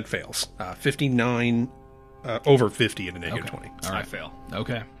 that fails. 59, over 50 at a negative 20. All right. I fail.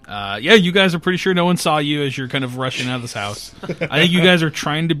 Okay. Yeah, you guys are pretty sure no one saw you as you're kind of rushing out of this house. I think you guys are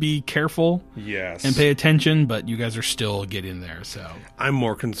trying to be careful and pay attention, but you guys are still getting there, so... I'm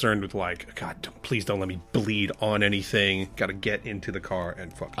more concerned with, like, God, please don't let me bleed on anything. Got to get into the car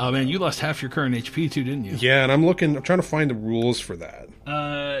and fucking... Oh, man, you lost half your current HP, too, didn't you? Yeah, and I'm trying to find the rules for that.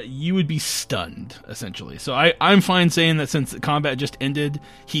 You would be stunned, essentially. So I'm fine saying that since the combat just ended,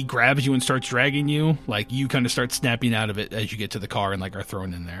 he grabs you and starts dragging you. Like, you kind of start snapping out of it as you get to the car and, like, are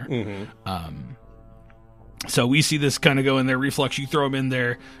thrown in there. Mm-hmm. So we see this kind of go in there. Reflex, you throw him in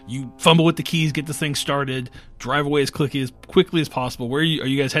there. You fumble with the keys, get this thing started, drive away as quickly as possible. Are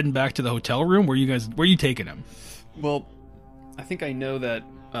you guys heading back to the hotel room? Where are you taking him? Well, I think I know that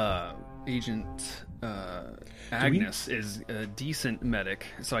Agent Agnes is a decent medic,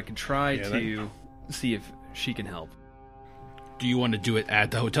 so I can try to see if she can help. Do you want to do it at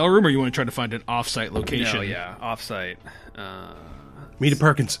the hotel room, or you want to try to find an off-site location? No, yeah, off-site. Meet at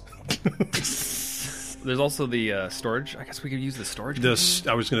Perkins. There's also the storage. I guess we could use the storage.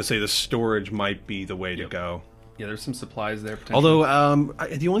 I was going to say the storage might be the way to go. Yeah, there's some supplies there. Although,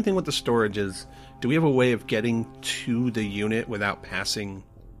 the only thing with the storage is, do we have a way of getting to the unit without passing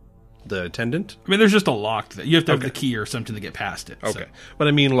the attendant? I mean, there's just a lock. You have to have the key or something to get past it. Okay, so. But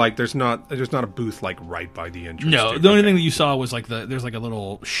I mean, like, there's not a booth like right by the entrance. No, the only thing that you saw was like there's like a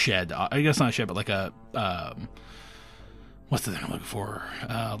little shed. I guess not a shed, but like a what's the thing I'm looking for?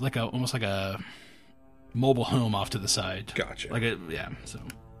 Almost like a mobile home off to the side. Gotcha. So.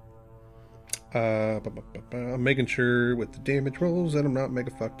 I'm making sure with the damage rolls that I'm not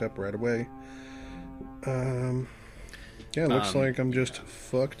mega fucked up right away. Yeah, it looks like I'm just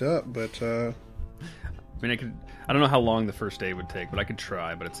fucked up, but I mean, I don't know how long the first aid would take, but I could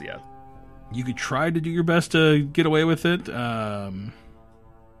try, but it's You could try to do your best to get away with it.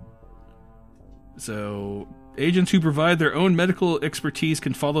 So, agents who provide their own medical expertise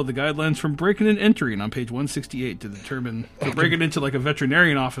can follow the guidelines from breaking and entering on page 168 to determine to break it into like a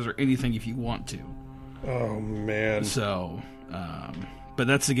veterinarian office or anything if you want to. Oh man. So, but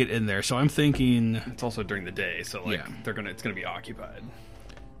that's to get in there. So I'm thinking it's also during the day, so like it's gonna be occupied.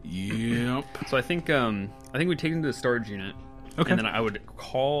 Yep. So I think we take him to the storage unit. Okay. And then I would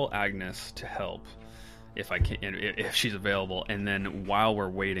call Agnes to help if I can, if she's available. And then while we're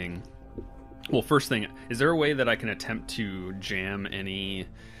waiting, well, first thing, is there a way that I can attempt to jam any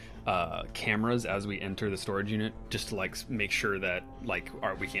cameras as we enter the storage unit, just to like make sure that like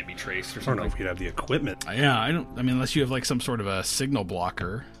we can't be traced or something? I don't know if you'd have the equipment. Yeah, I mean, unless you have like some sort of a signal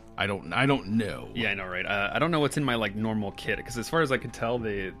blocker. I don't know. Yeah, I know, right? I don't know what's in my like normal kit, because as far as I can tell,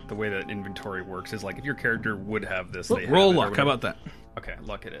 the way that inventory works is like if your character would have this, they roll have luck. How about that? Okay,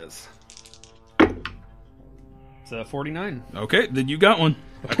 luck it is. It's 49. Okay, then you got one.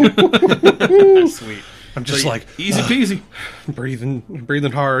 Sweet. I'm just like easy peasy,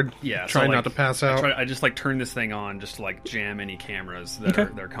 breathing hard. Yeah, trying not to pass out. I just like turn this thing on, just to like jam any cameras that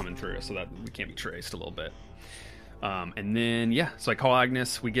are coming through, so that we can't be traced a little bit. And then so I call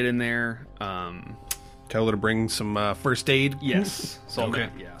Agnes. We get in there. Tell her to bring some first aid. Yes. So okay.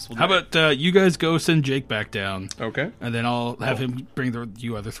 We'll how about you guys go send Jake back down? Okay. And then I'll have him bring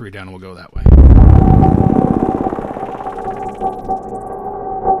you other three down, and we'll go that way.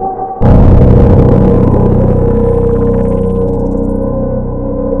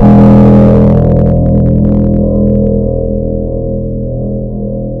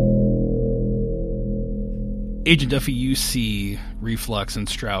 Agent Duffy, you see Reflex and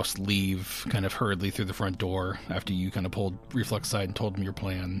Strauss leave kind of hurriedly through the front door after you kind of pulled Reflex aside and told him your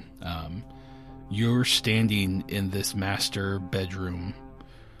plan. You're standing in this master bedroom,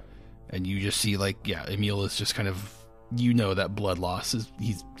 And you just see, like, yeah, Emil is just kind of, you know, that blood loss is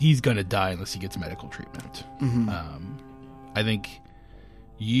he's gonna die unless he gets medical treatment. I think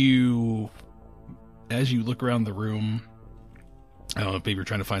as you look around the room, I don't know if maybe you're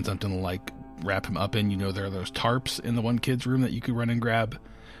trying to find something to, like, wrap him up in. You know, there are those tarps in the one kid's room that you could run and grab.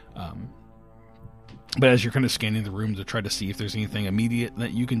 But as you're kind of scanning the room to try to see if there's anything immediate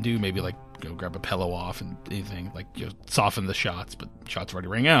that you can do, maybe like grab a pillow off and anything, like soften the shots, but shots already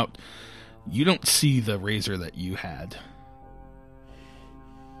rang out. You don't see the razor that you had.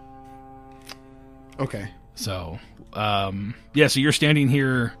 Okay. So, so you're standing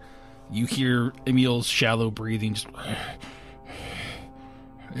here. You hear Emil's shallow breathing. Just,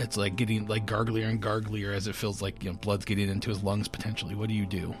 it's like getting like garglier and garglier as it feels like, you know, blood's getting into his lungs potentially. What do you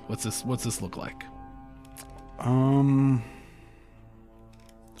do? What's this look like?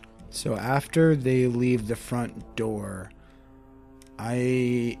 So after they leave the front door,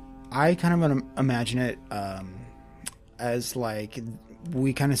 I kind of imagine it as like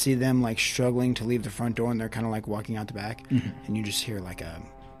we kind of see them like struggling to leave the front door, and they're kind of like walking out the back, and you just hear like a.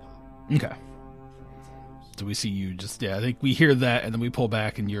 Okay. So we see you just, I think we hear that, and then we pull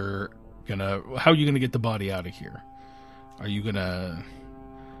back, and how are you gonna get the body out of here? Are you gonna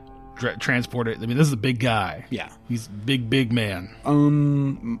transport it? I mean, this is a big guy. Yeah. He's big man.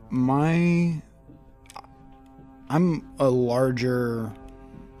 I'm a larger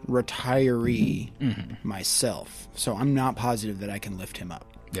retiree myself, so I'm not positive that I can lift him up.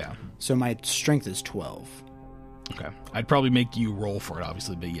 Yeah. So my strength is 12. Okay. I'd probably make you roll for it,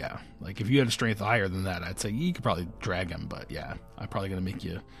 obviously, but yeah. Like, if you had a strength higher than that, I'd say you could probably drag him, but yeah. I'm probably going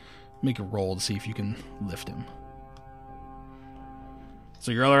to make a roll to see if you can lift him.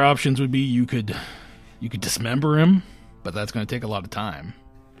 So your other options would be you could dismember him, but that's going to take a lot of time.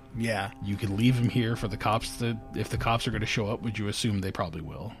 Yeah. You could leave him here for the cops if the cops are going to show up, would you assume they probably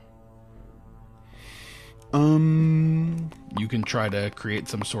will? You can try to create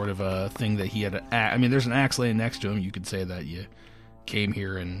some sort of a thing that he had I mean, there's an axe laying next to him. You could say that you came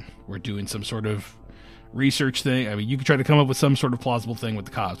here and were doing some sort of research thing. I mean, you could try to come up with some sort of plausible thing with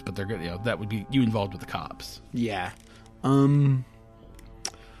the cops, but they're going to, that would be you involved with the cops. Yeah.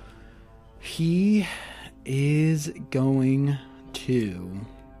 He is going to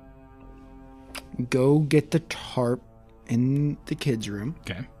go get the tarp in the kids' room.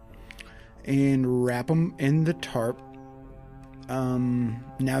 Okay. And wrap him in the tarp.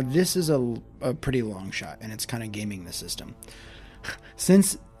 Now this is a pretty long shot, and it's kind of gaming the system.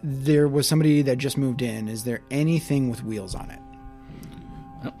 Since there was somebody that just moved in, is there anything with wheels on it?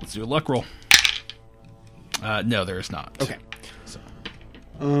 Well, let's do a luck roll. No, there is not. Okay. So.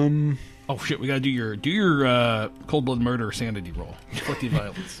 Oh shit! We gotta do your cold blood murder sanity roll. Inflicted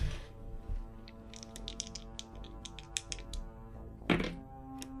violence.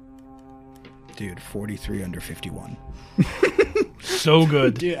 Dude, 43 under 51. So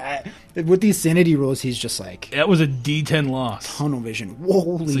good. Dude, with these sanity rolls, he's just like... That was a D10 loss. Tunnel vision.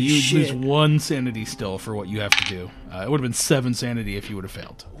 Holy so you shit. lose 1 sanity still for what you have to do. It would have been 7 sanity if you would have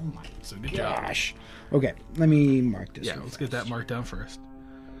failed. Oh my so good gosh. job. Okay, let me mark this. Yeah, let's get that marked down first.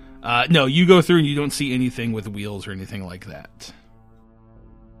 No, you go through and you don't see anything with wheels or anything like that.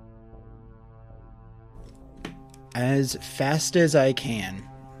 As fast as I can,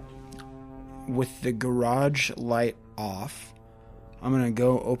 with the garage light off, I'm going to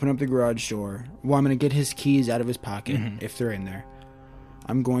go open up the garage door. Well, I'm going to get his keys out of his pocket, if they're in there.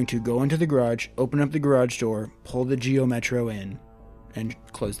 I'm going to go into the garage, open up the garage door, pull the Geo Metro in, and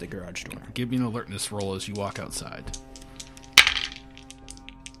close the garage door. Give me an alertness roll as you walk outside.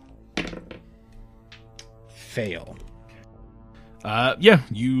 Fail. Yeah,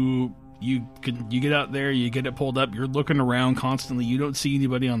 you get out there, you get it pulled up, you're looking around constantly, you don't see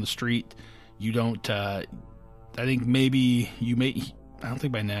anybody on the street. You don't, I think maybe I don't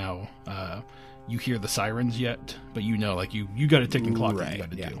think by now, you hear the sirens yet, but you know, like you got a ticking clock that you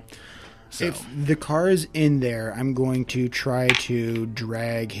got to do. So. If the car is in there, I'm going to try to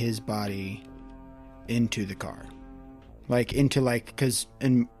drag his body into the car. Because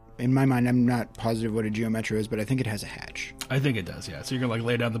in my mind, I'm not positive what a Geo Metro is, but I think it has a hatch. I think it does, yeah. So you're going to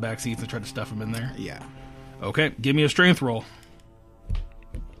lay down the back seats and try to stuff him in there? Yeah. Okay, give me a strength roll.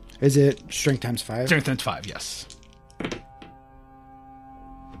 Is it strength times 5? Strength times 5, yes.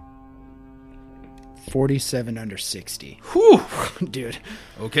 47 under 60. Whew, dude.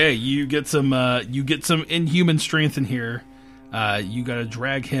 Okay, you get some inhuman strength in here. You got to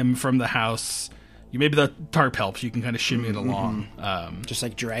drag him from the house. Maybe the tarp helps. You can kind of shimmy it along. Just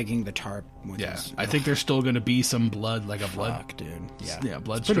like dragging the tarp. With his, I think there's still going to be some blood, like a blood. Fuck, dude. Yeah,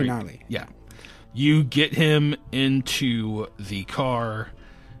 blood. It's pretty gnarly. Yeah. You get him into the car.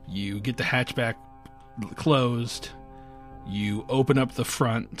 You get the hatchback closed. You open up the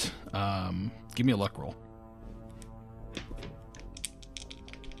front. Give me a luck roll.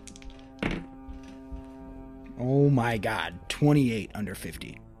 Oh my god, 28 under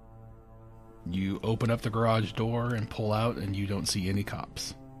 50. You open up the garage door and pull out, and you don't see any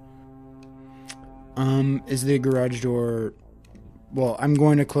cops. Is the garage door... Well, I'm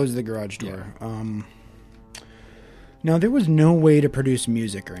going to close the garage door. Yeah. Now, there was no way to produce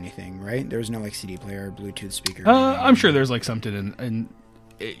music or anything, right? There was no, like, CD player or Bluetooth speaker. I'm sure there's, like, something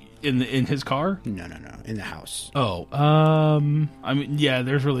in his car. No. In the house. Oh, I mean, yeah,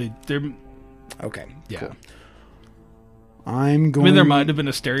 there's really... Okay, Yeah. cool. I'm going... I mean, there might have been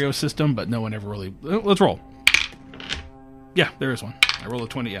a stereo system, but no one ever really... Let's roll. Yeah, there is one. I rolled a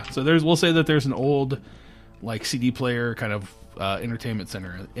 20, yeah. So we'll say that there's an old, like, CD player kind of entertainment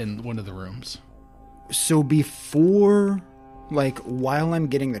center in one of the rooms. So before, like, while I'm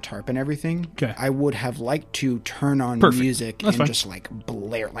getting the tarp and everything, Okay. I would have liked to turn on Perfect. music That's and fine. just, like,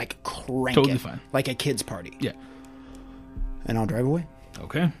 blare, like, crank Totally it. fine. Like a kid's party. Yeah. And I'll drive away.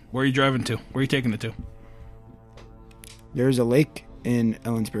 Okay. Where are you driving to? Where are you taking it to? There's a lake in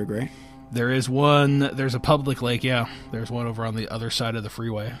Ellensburg, right? There's a public lake, yeah. There's one over on the other side of the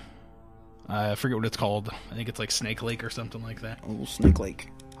freeway. I forget what it's called. I think it's like Snake Lake or something like that. Oh, Snake Lake.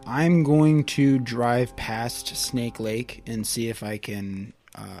 I'm going to drive past Snake Lake and see if I can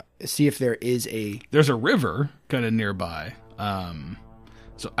see if there is a... There's a river kind of nearby.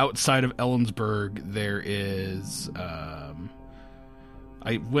 So outside of Ellensburg, there is... I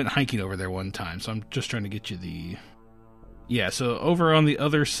went hiking over there one time, so I'm just trying to get you the... Yeah, so over on the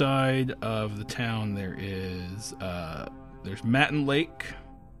other side of the town, there's Matten Lake.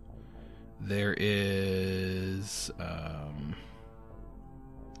 There is...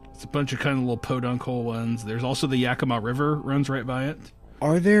 it's a bunch of kind of little podunk hole ones. There's also the Yakima River runs right by it.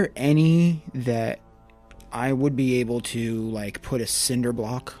 Are there any that I would be able to, like, put a cinder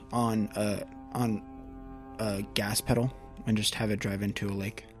block on a gas pedal and just have it drive into a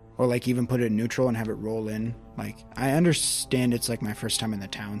lake? Or, like, even put it in neutral and have it roll in? Like, I understand it's, like, my first time in the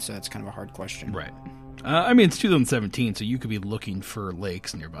town, so that's kind of a hard question. Right. I mean, it's 2017, so you could be looking for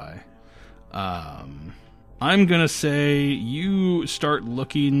lakes nearby. I'm going to say you start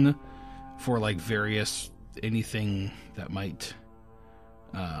looking for, like, anything that might,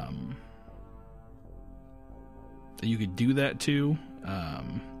 that you could do that to.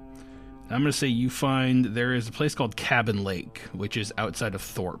 I'm going to say you find there is a place called Cabin Lake, which is outside of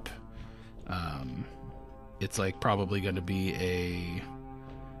Thorpe. It's, like, probably going to be a...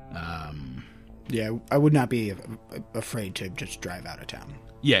 Yeah, I would not be afraid to just drive out of town.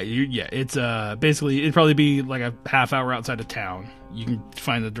 Yeah, it's basically, it'd probably be like a half hour outside of town. You can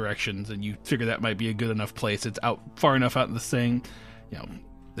find the directions, and you figure that might be a good enough place. It's out far enough out in the thing. You know,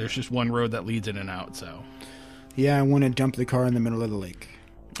 there's just one road that leads in and out, so... Yeah, I want to dump the car in the middle of the lake.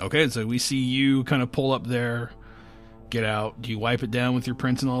 Okay, so we see you kind of pull up there, get out. Do you wipe it down with your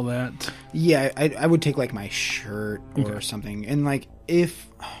prints and all that? Yeah, I would take, like, my shirt or something. And, like,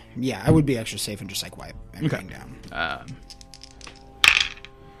 I would be extra safe and just, like, wipe everything down.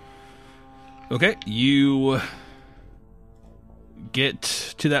 Okay, you get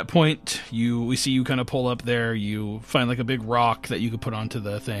to that point. We see you kind of pull up there. You find, like, a big rock that you could put onto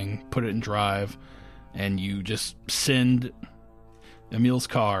the thing, put it in drive, and you just send Emil's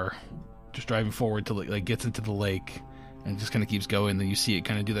car just driving forward till it, like, gets into the lake and just kind of keeps going. Then you see it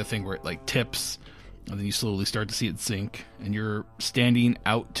kind of do that thing where it, like, tips, and then you slowly start to see it sink, and you're standing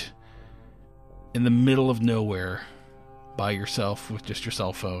out in the middle of nowhere by yourself with just your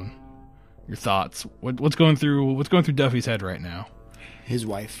cell phone. Your thoughts. What's going through Duffy's head right now? His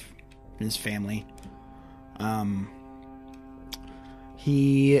wife and his family.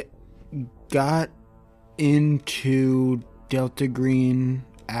 He got into Delta Green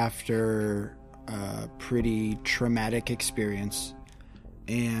after a pretty traumatic experience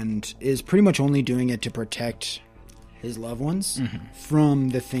and is pretty much only doing it to protect his loved ones from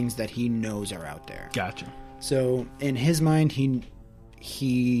the things that he knows are out there. Gotcha. So in his mind, he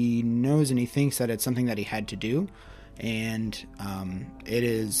knows and he thinks that it's something that he had to do, and it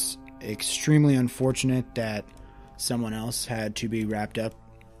is extremely unfortunate that someone else had to be wrapped up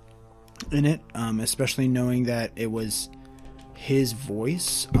in it, especially knowing that it was his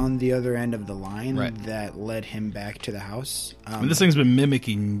voice on the other end of the line that led him back to the house. I mean, this thing's been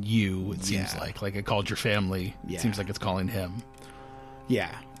mimicking you, it seems Yeah. like it called your family. Yeah. It seems like it's calling him. Yeah.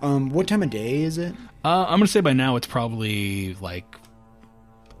 What time of day is it? I'm gonna say by now it's probably like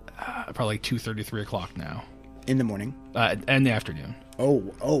 2:30, 3 o'clock now. In the morning. In the afternoon. Oh,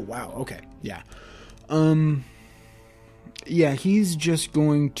 wow. Okay. Yeah. Yeah, he's just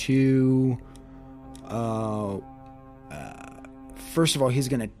going to. First of all, he's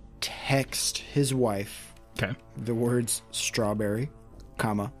going to text his wife Okay. the words strawberry,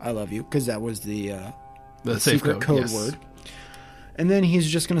 comma, I love you, because that was the safe secret code yes. word. And then he's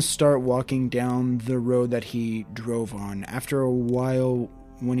just going to start walking down the road that he drove on. After a while,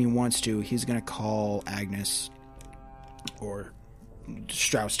 when he wants to, he's going to call Agnes or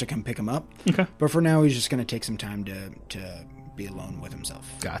Strauss to come pick him up. Okay. But for now, he's just going to take some time to be alone with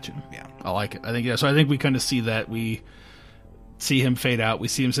himself. Gotcha. Yeah. I like it. I think, yeah. So I think we kind of see that. We see him fade out. We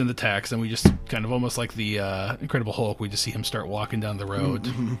see him send the text, and we just kind of almost like the Incredible Hulk. We just see him start walking down the road,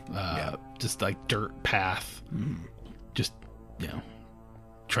 just like dirt path, just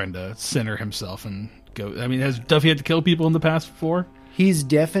trying to center himself and go. I mean, has Duffy had to kill people in the past before? He's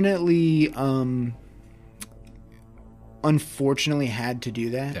definitely, unfortunately, had to do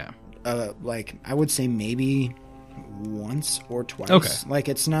that. Yeah. Like I would say maybe once or twice. Okay. Like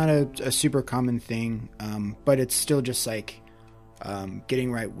it's not a super common thing, but it's still just like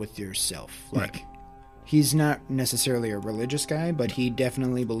getting right with yourself. Like he's not necessarily a religious guy, but he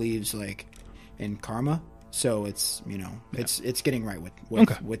definitely believes like in karma. So it's it's getting right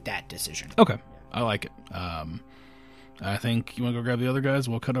with that decision. Okay. I like it. I think you want to go grab the other guys.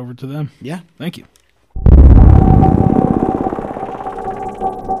 We'll cut over to them. Yeah. Thank you.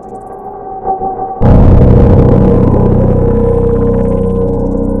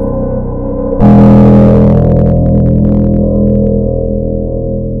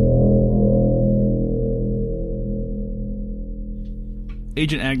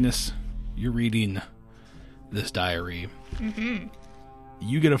 Agent Agnes, you're reading this diary. Mm-hmm.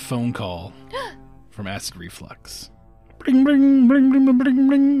 You get a phone call from Acid Reflux. Bling, bling, bling, bling, bling,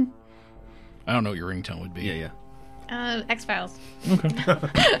 bling. I don't know what your ringtone would be. Yeah. X-Files. Okay.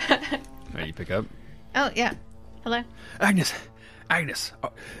 Alright, you pick up. Oh, yeah. Hello? Agnes,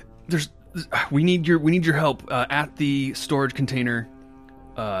 we need your help at the storage container.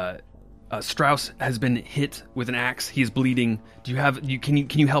 Strauss has been hit with an axe. He's bleeding.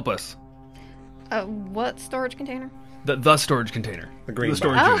 Can you help us? What storage container? The storage container. The green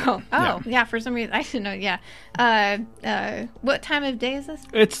storage box. unit. Yeah. For some reason I didn't know. Yeah. What time of day is this?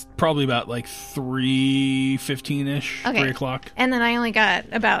 It's probably about like 3:15ish, Okay. 3 o'clock. And then I only got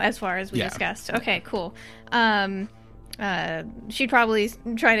about as far as we Yeah. discussed. Okay, cool. She'd probably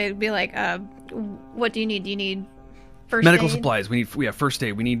try to be like, what do you need? Do you need first Medical aid? supplies. We have first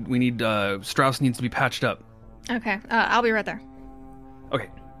aid. We need Strauss needs to be patched up. Okay, I'll be right there. Okay.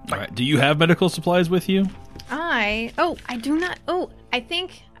 All right. Do you have medical supplies with you? I do not. Oh, I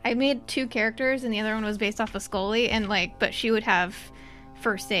think I made 2 characters, and the other one was based off of Scully, and but she would have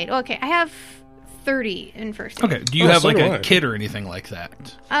first aid. Okay, I have 30 in first aid. Okay. Do you have so like do a I. kit or anything like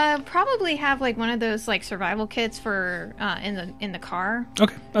that? Probably have like one of those like survival kits for in the car.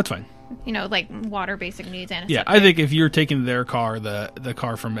 Okay, that's fine. Like water, basic needs, and Yeah, I think if you're taking their car, the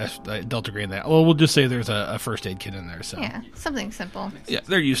car from Delta Green, we'll just say there's a first aid kit in there. So yeah, something simple. yeah,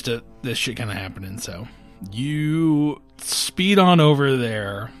 they're used to this shit kind of happening. So you speed on over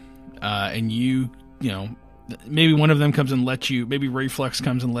there, and maybe one of them comes and lets you. Maybe Reflex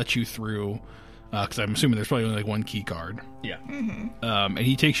comes and lets you through, because I'm assuming there's probably only like one key card. Yeah. And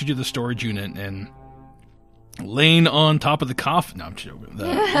he takes you to the storage unit and. Laying on top of the coffin. No, I'm joking.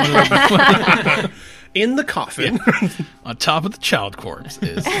 In the coffin. On top of the child corpse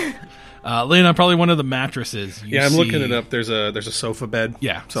is laying on probably one of the mattresses. I'm looking it up. There's a sofa bed.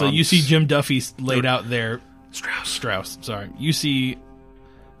 Yeah. So you see Jim Duffy laid out there. Strauss. Sorry. You see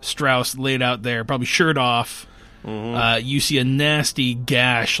Strauss laid out there, probably shirt off. Mm-hmm. You see a nasty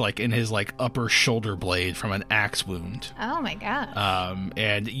gash like in his like upper shoulder blade from an axe wound. Oh my god.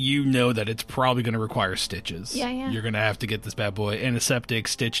 And you know that it's probably going to require stitches. Yeah. You're going to have to get this bad boy antiseptic,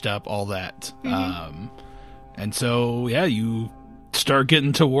 stitched up, all that. And so, yeah, you start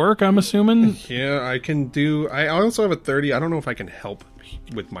getting to work, I'm assuming. Yeah, I can do. I also have a 30. I don't know if I can help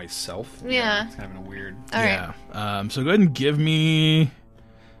with myself. Yeah. It's having a weird. All right. Yeah. So go ahead and give me.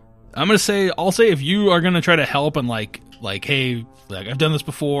 I'll say if you are going to try to help and like, hey, like I've done this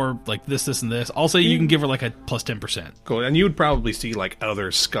before, like this, and this. I'll say you can give her like a plus 10%. Cool. And you would probably see like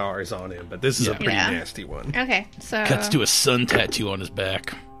other scars on him, but this is a pretty Yeah. nasty one. Okay. So Cuts to a sun tattoo on his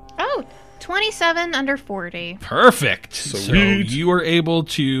back. Oh, 27 under 40. Perfect. So Sweet. you are able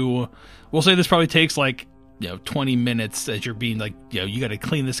to. We'll say this probably takes like 20 minutes as you're being like you got to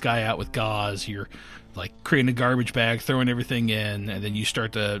clean this guy out with gauze. You're like creating a garbage bag, throwing everything in, and then you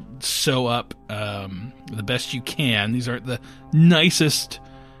start to sew up the best you can. These aren't the nicest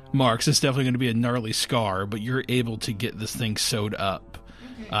marks. It's definitely going to be a gnarly scar, but you're able to get this thing sewed up.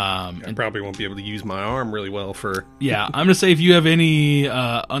 I probably won't be able to use my arm really well for... Yeah, I'm going to say if you have any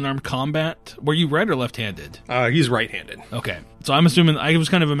unarmed combat, were you right or left-handed? He's right-handed. Okay, so I'm assuming, I was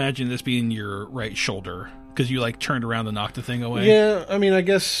kind of imagining this being your right shoulder, because you, like, turned around to knock the thing away. Yeah, I mean, I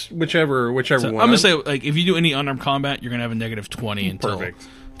guess whichever So one. I'm going to say, like, if you do any unarmed combat, you're going to have a negative 20 until Perfect.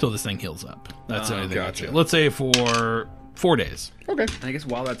 this thing heals up. That's the only thing. gotcha. Let's say for 4 days. Okay. I guess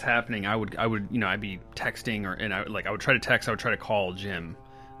while that's happening, I would, I'd be texting I would try to text, I would try to call Jim,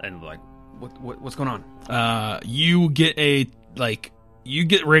 and like, what's going on? You get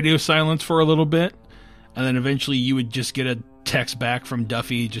radio silence for a little bit, and then eventually you would just get a text back from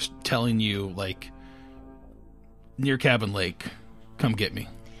Duffy just telling you, like, near Cabin Lake, come get me.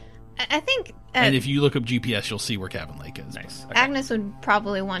 I think. And if you look up GPS, you'll see where Cabin Lake is. Nice. Okay. Agnes would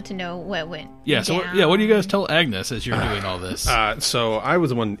probably want to know what went. Yeah. So down. what do you guys tell Agnes as you're doing all this? So I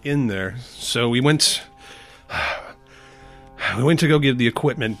was the one in there. So we went to go give the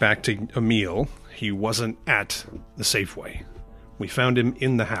equipment back to Emil. He wasn't at the Safeway. We found him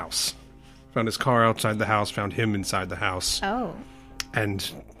in the house. Found his car outside the house, found him inside the house. Oh. And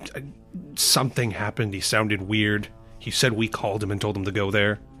something happened. He sounded weird. He said we called him and told him to go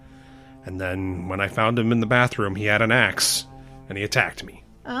there. And then when I found him in the bathroom, he had an axe, and he attacked me.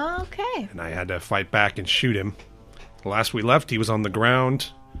 Okay. And I had to fight back and shoot him. The last we left, he was on the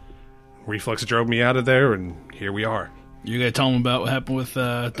ground. Reflex drove me out of there, and here we are. You're going to tell him about what happened with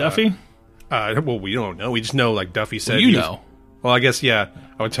Duffy? Well, we don't know. We just know, like, Duffy said... Well, you know. Well, I guess, yeah.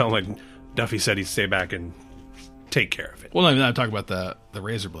 I would tell him, like, Duffy said he'd stay back and take care of it. Well, I'm not talking about the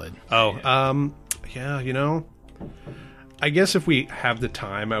razor blade. Oh, yeah, you know... I guess if we have the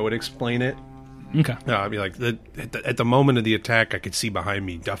time, I would explain it. Okay. I'd be like, at the moment of the attack, I could see behind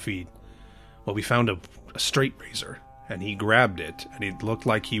me, Duffy... Well, we found a straight razor, and he grabbed it, and it looked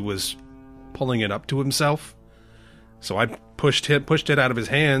like he was pulling it up to himself. So I pushed it out of his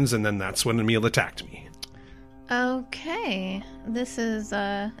hands, and then that's when Emil attacked me. Okay. This is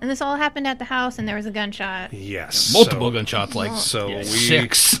and this all happened at the house, and there was a gunshot. Yes. Multiple gunshots, like So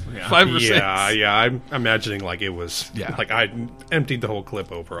 6. 5 or 6. Yeah, I'm imagining like it was... Yeah. Like I emptied the whole clip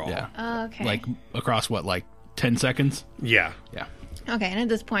overall. Yeah. Okay. Like across what, like 10 seconds? Yeah. Yeah. Okay, and at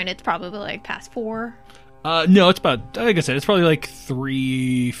this point, it's probably like past 4. No, it's about, like I said, it's probably like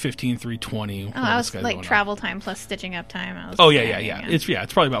 3:15, 3:20. Oh, I was like travel time plus stitching up time. I was Yeah. It's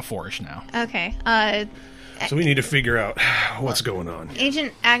probably about 4-ish now. Okay. So we need to figure out what's going on.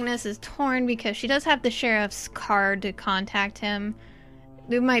 Agent Agnes is torn because she does have the sheriff's card to contact him.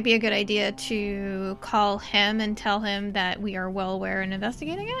 It might be a good idea to call him and tell him that we are well aware and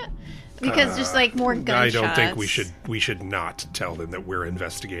investigating it. Because just like more gunshots. I don't think we should not tell him that we're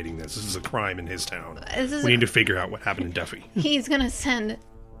investigating this. This is a crime in his town. We need to figure out what happened to Duffy. He's gonna send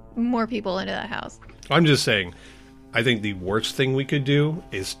more people into that house. I'm just saying, I think the worst thing we could do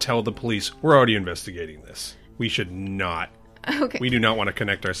is tell the police we're already investigating this. We should not. Okay. We do not want to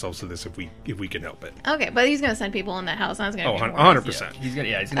connect ourselves to this if we can help it. Okay, but he's gonna send people in that house. And that's gonna be 100%. He's gonna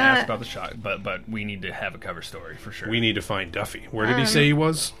ask about the shot, but we need to have a cover story for sure. We need to find Duffy. Where did he say he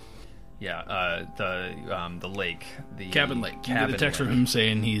was? Yeah, the lake, the Cabin Lake. You get a text from him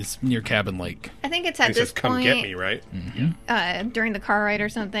saying he's near Cabin Lake. I think it's at He this says, "Come point. get me," right? During the car ride or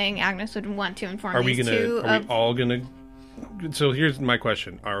something, Agnes would want to inform Are we these two Are of. we all gonna? So here's my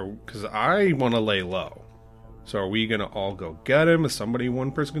question: because I want to lay low. So are we gonna all go get him? Is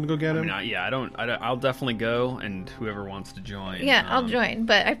one person gonna go get him? I'll definitely go, and whoever wants to join. Yeah, I'll join,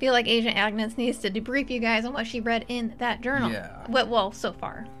 but I feel like Agent Agnes needs to debrief you guys on what she read in that journal. Yeah. Well, so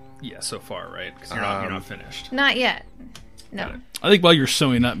far. Yeah, so far, right? Because you're not finished. Not yet. No. I think while you're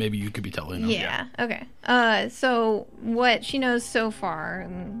sewing up, maybe you could be telling him. Yeah. Okay. So what she knows so far,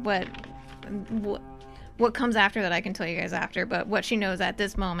 and what comes after that, I can tell you guys after. But what she knows at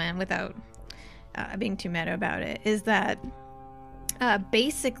this moment, without being too meta about it, is that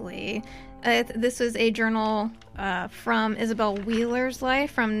basically this was a journal from Isabel Wheeler's life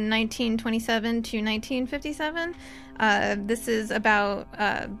from 1927 to 1957. This is about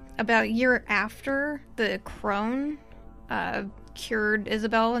a year after the crone cured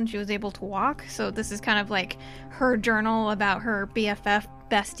Isabel and she was able to walk. So this is kind of like her journal about her BFF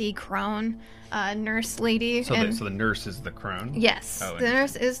bestie crone nurse lady. So the nurse is the crone? Yes, the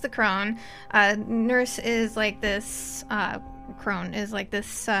nurse is the crone. Nurse is like this. Crone is like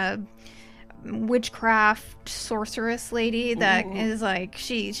this witchcraft sorceress lady that is like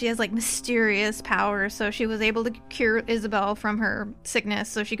she has like mysterious powers. So she was able to cure Isabel from her sickness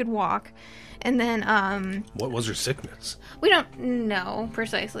so she could walk. And then what was her sickness? we don't know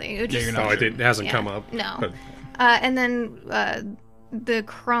precisely. It just, It hasn't come up. No. But And then the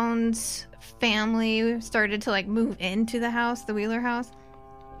Crone's family started to like move into the house, the Wheeler house.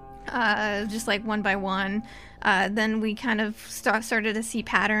 just like one by one. Then we kind of started to see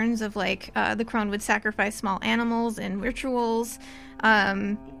patterns of like the crone would sacrifice small animals in rituals.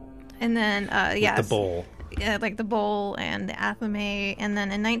 And then, The bowl. Yeah, like the bowl and the athame. And then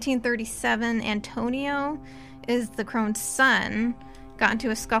in 1937, Antonio is the crone's son, got into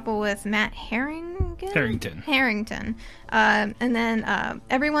a scuffle with Matt Harrington. And then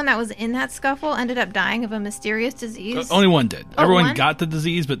everyone that was in that scuffle ended up dying of a mysterious disease. Only one did. Oh, Everyone one? got the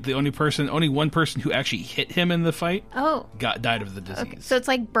disease, but only one person who actually hit him in the fight died of the disease. Okay. So it's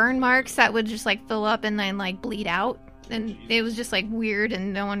like burn marks that would just like fill up and then like bleed out. And it was just like weird,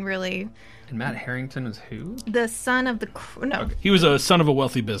 and no one really. And Matt Harrington was who? The son of the He was a son of a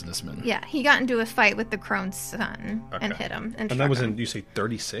wealthy businessman. Yeah, he got into a fight with the crone's son and hit him. And that was him. in, you say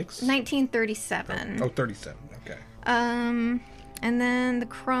 36? 1937. Oh, 37. Okay. And then the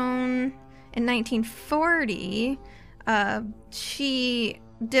crone in 1940, she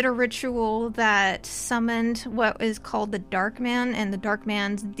did a ritual that summoned what is called the Dark Man, and the Dark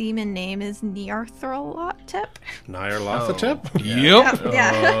Man's demon name is Nyarlathotep. Nyarlathotep? Yep.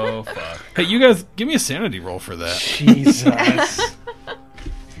 Yeah. Oh, fuck. Hey, you guys, give me a sanity roll for that. Jesus.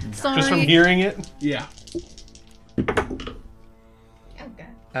 Sorry. Just from hearing it? Yeah. Okay.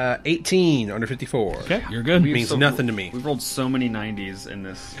 18 under 54. Okay, you're good. Means nothing to me. We rolled so many 90s in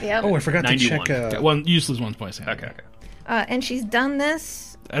this. Yep. Oh, I forgot to 91. check. Okay, one useless 1 point sanity. Okay. And she's done this.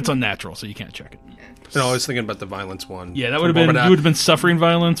 That's unnatural, so you can't check it. No, I was thinking about the violence one. Yeah, that would have been. You would have been suffering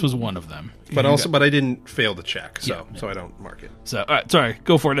violence was one of them. But I didn't fail the check, so I don't mark it. So, all right, sorry,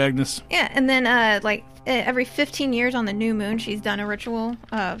 go for it, Agnes. Yeah, and then every 15 years on the new moon, she's done a ritual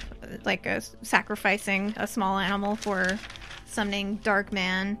of like sacrificing a small animal for summoning Dark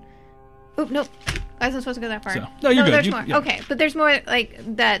Man. Oh nope, I wasn't supposed to go that far. So, no, you're good. There's You- more. yeah. Okay, but there's more like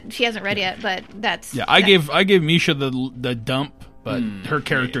that she hasn't read yet. But that's Yeah, I gave Misha the dump, but her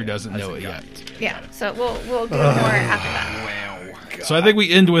character doesn't know it yet. Yeah, so we'll do more after that. So I think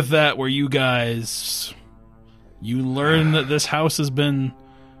we end with that, where you learn that this house has been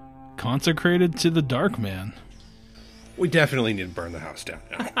consecrated to the Dark Man. We definitely need to burn the house down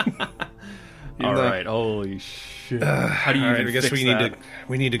now. All right. Holy shit. How do you All right, even I guess fix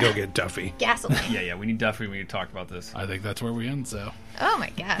we need to go get Duffy. Gasoline. Yeah, we need to talk about this. I think that's where we end. So Oh my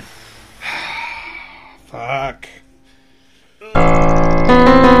god. Fuck.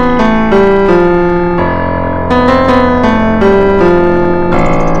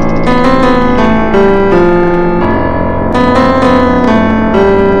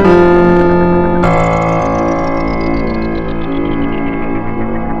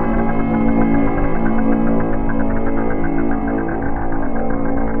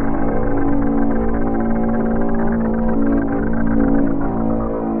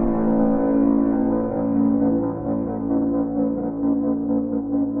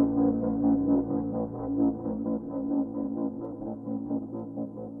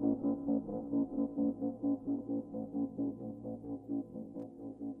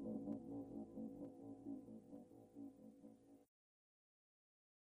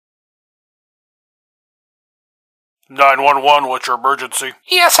 (911), what's your emergency?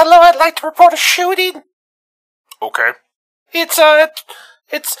 Yes, hello, I'd like to report a shooting. Okay. There's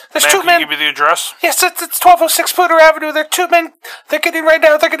two Can men. you give me the address? Yes, it's 1206 Pooter Avenue. There are two men. They're getting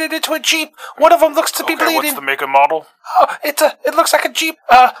into a Jeep. One of them looks to be bleeding. What's the make and model? Oh, it looks like a Jeep.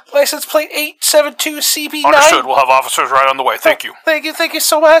 License plate 872CB9. Understood. We'll have officers right on the way. Thank you. Thank you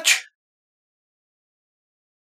so much.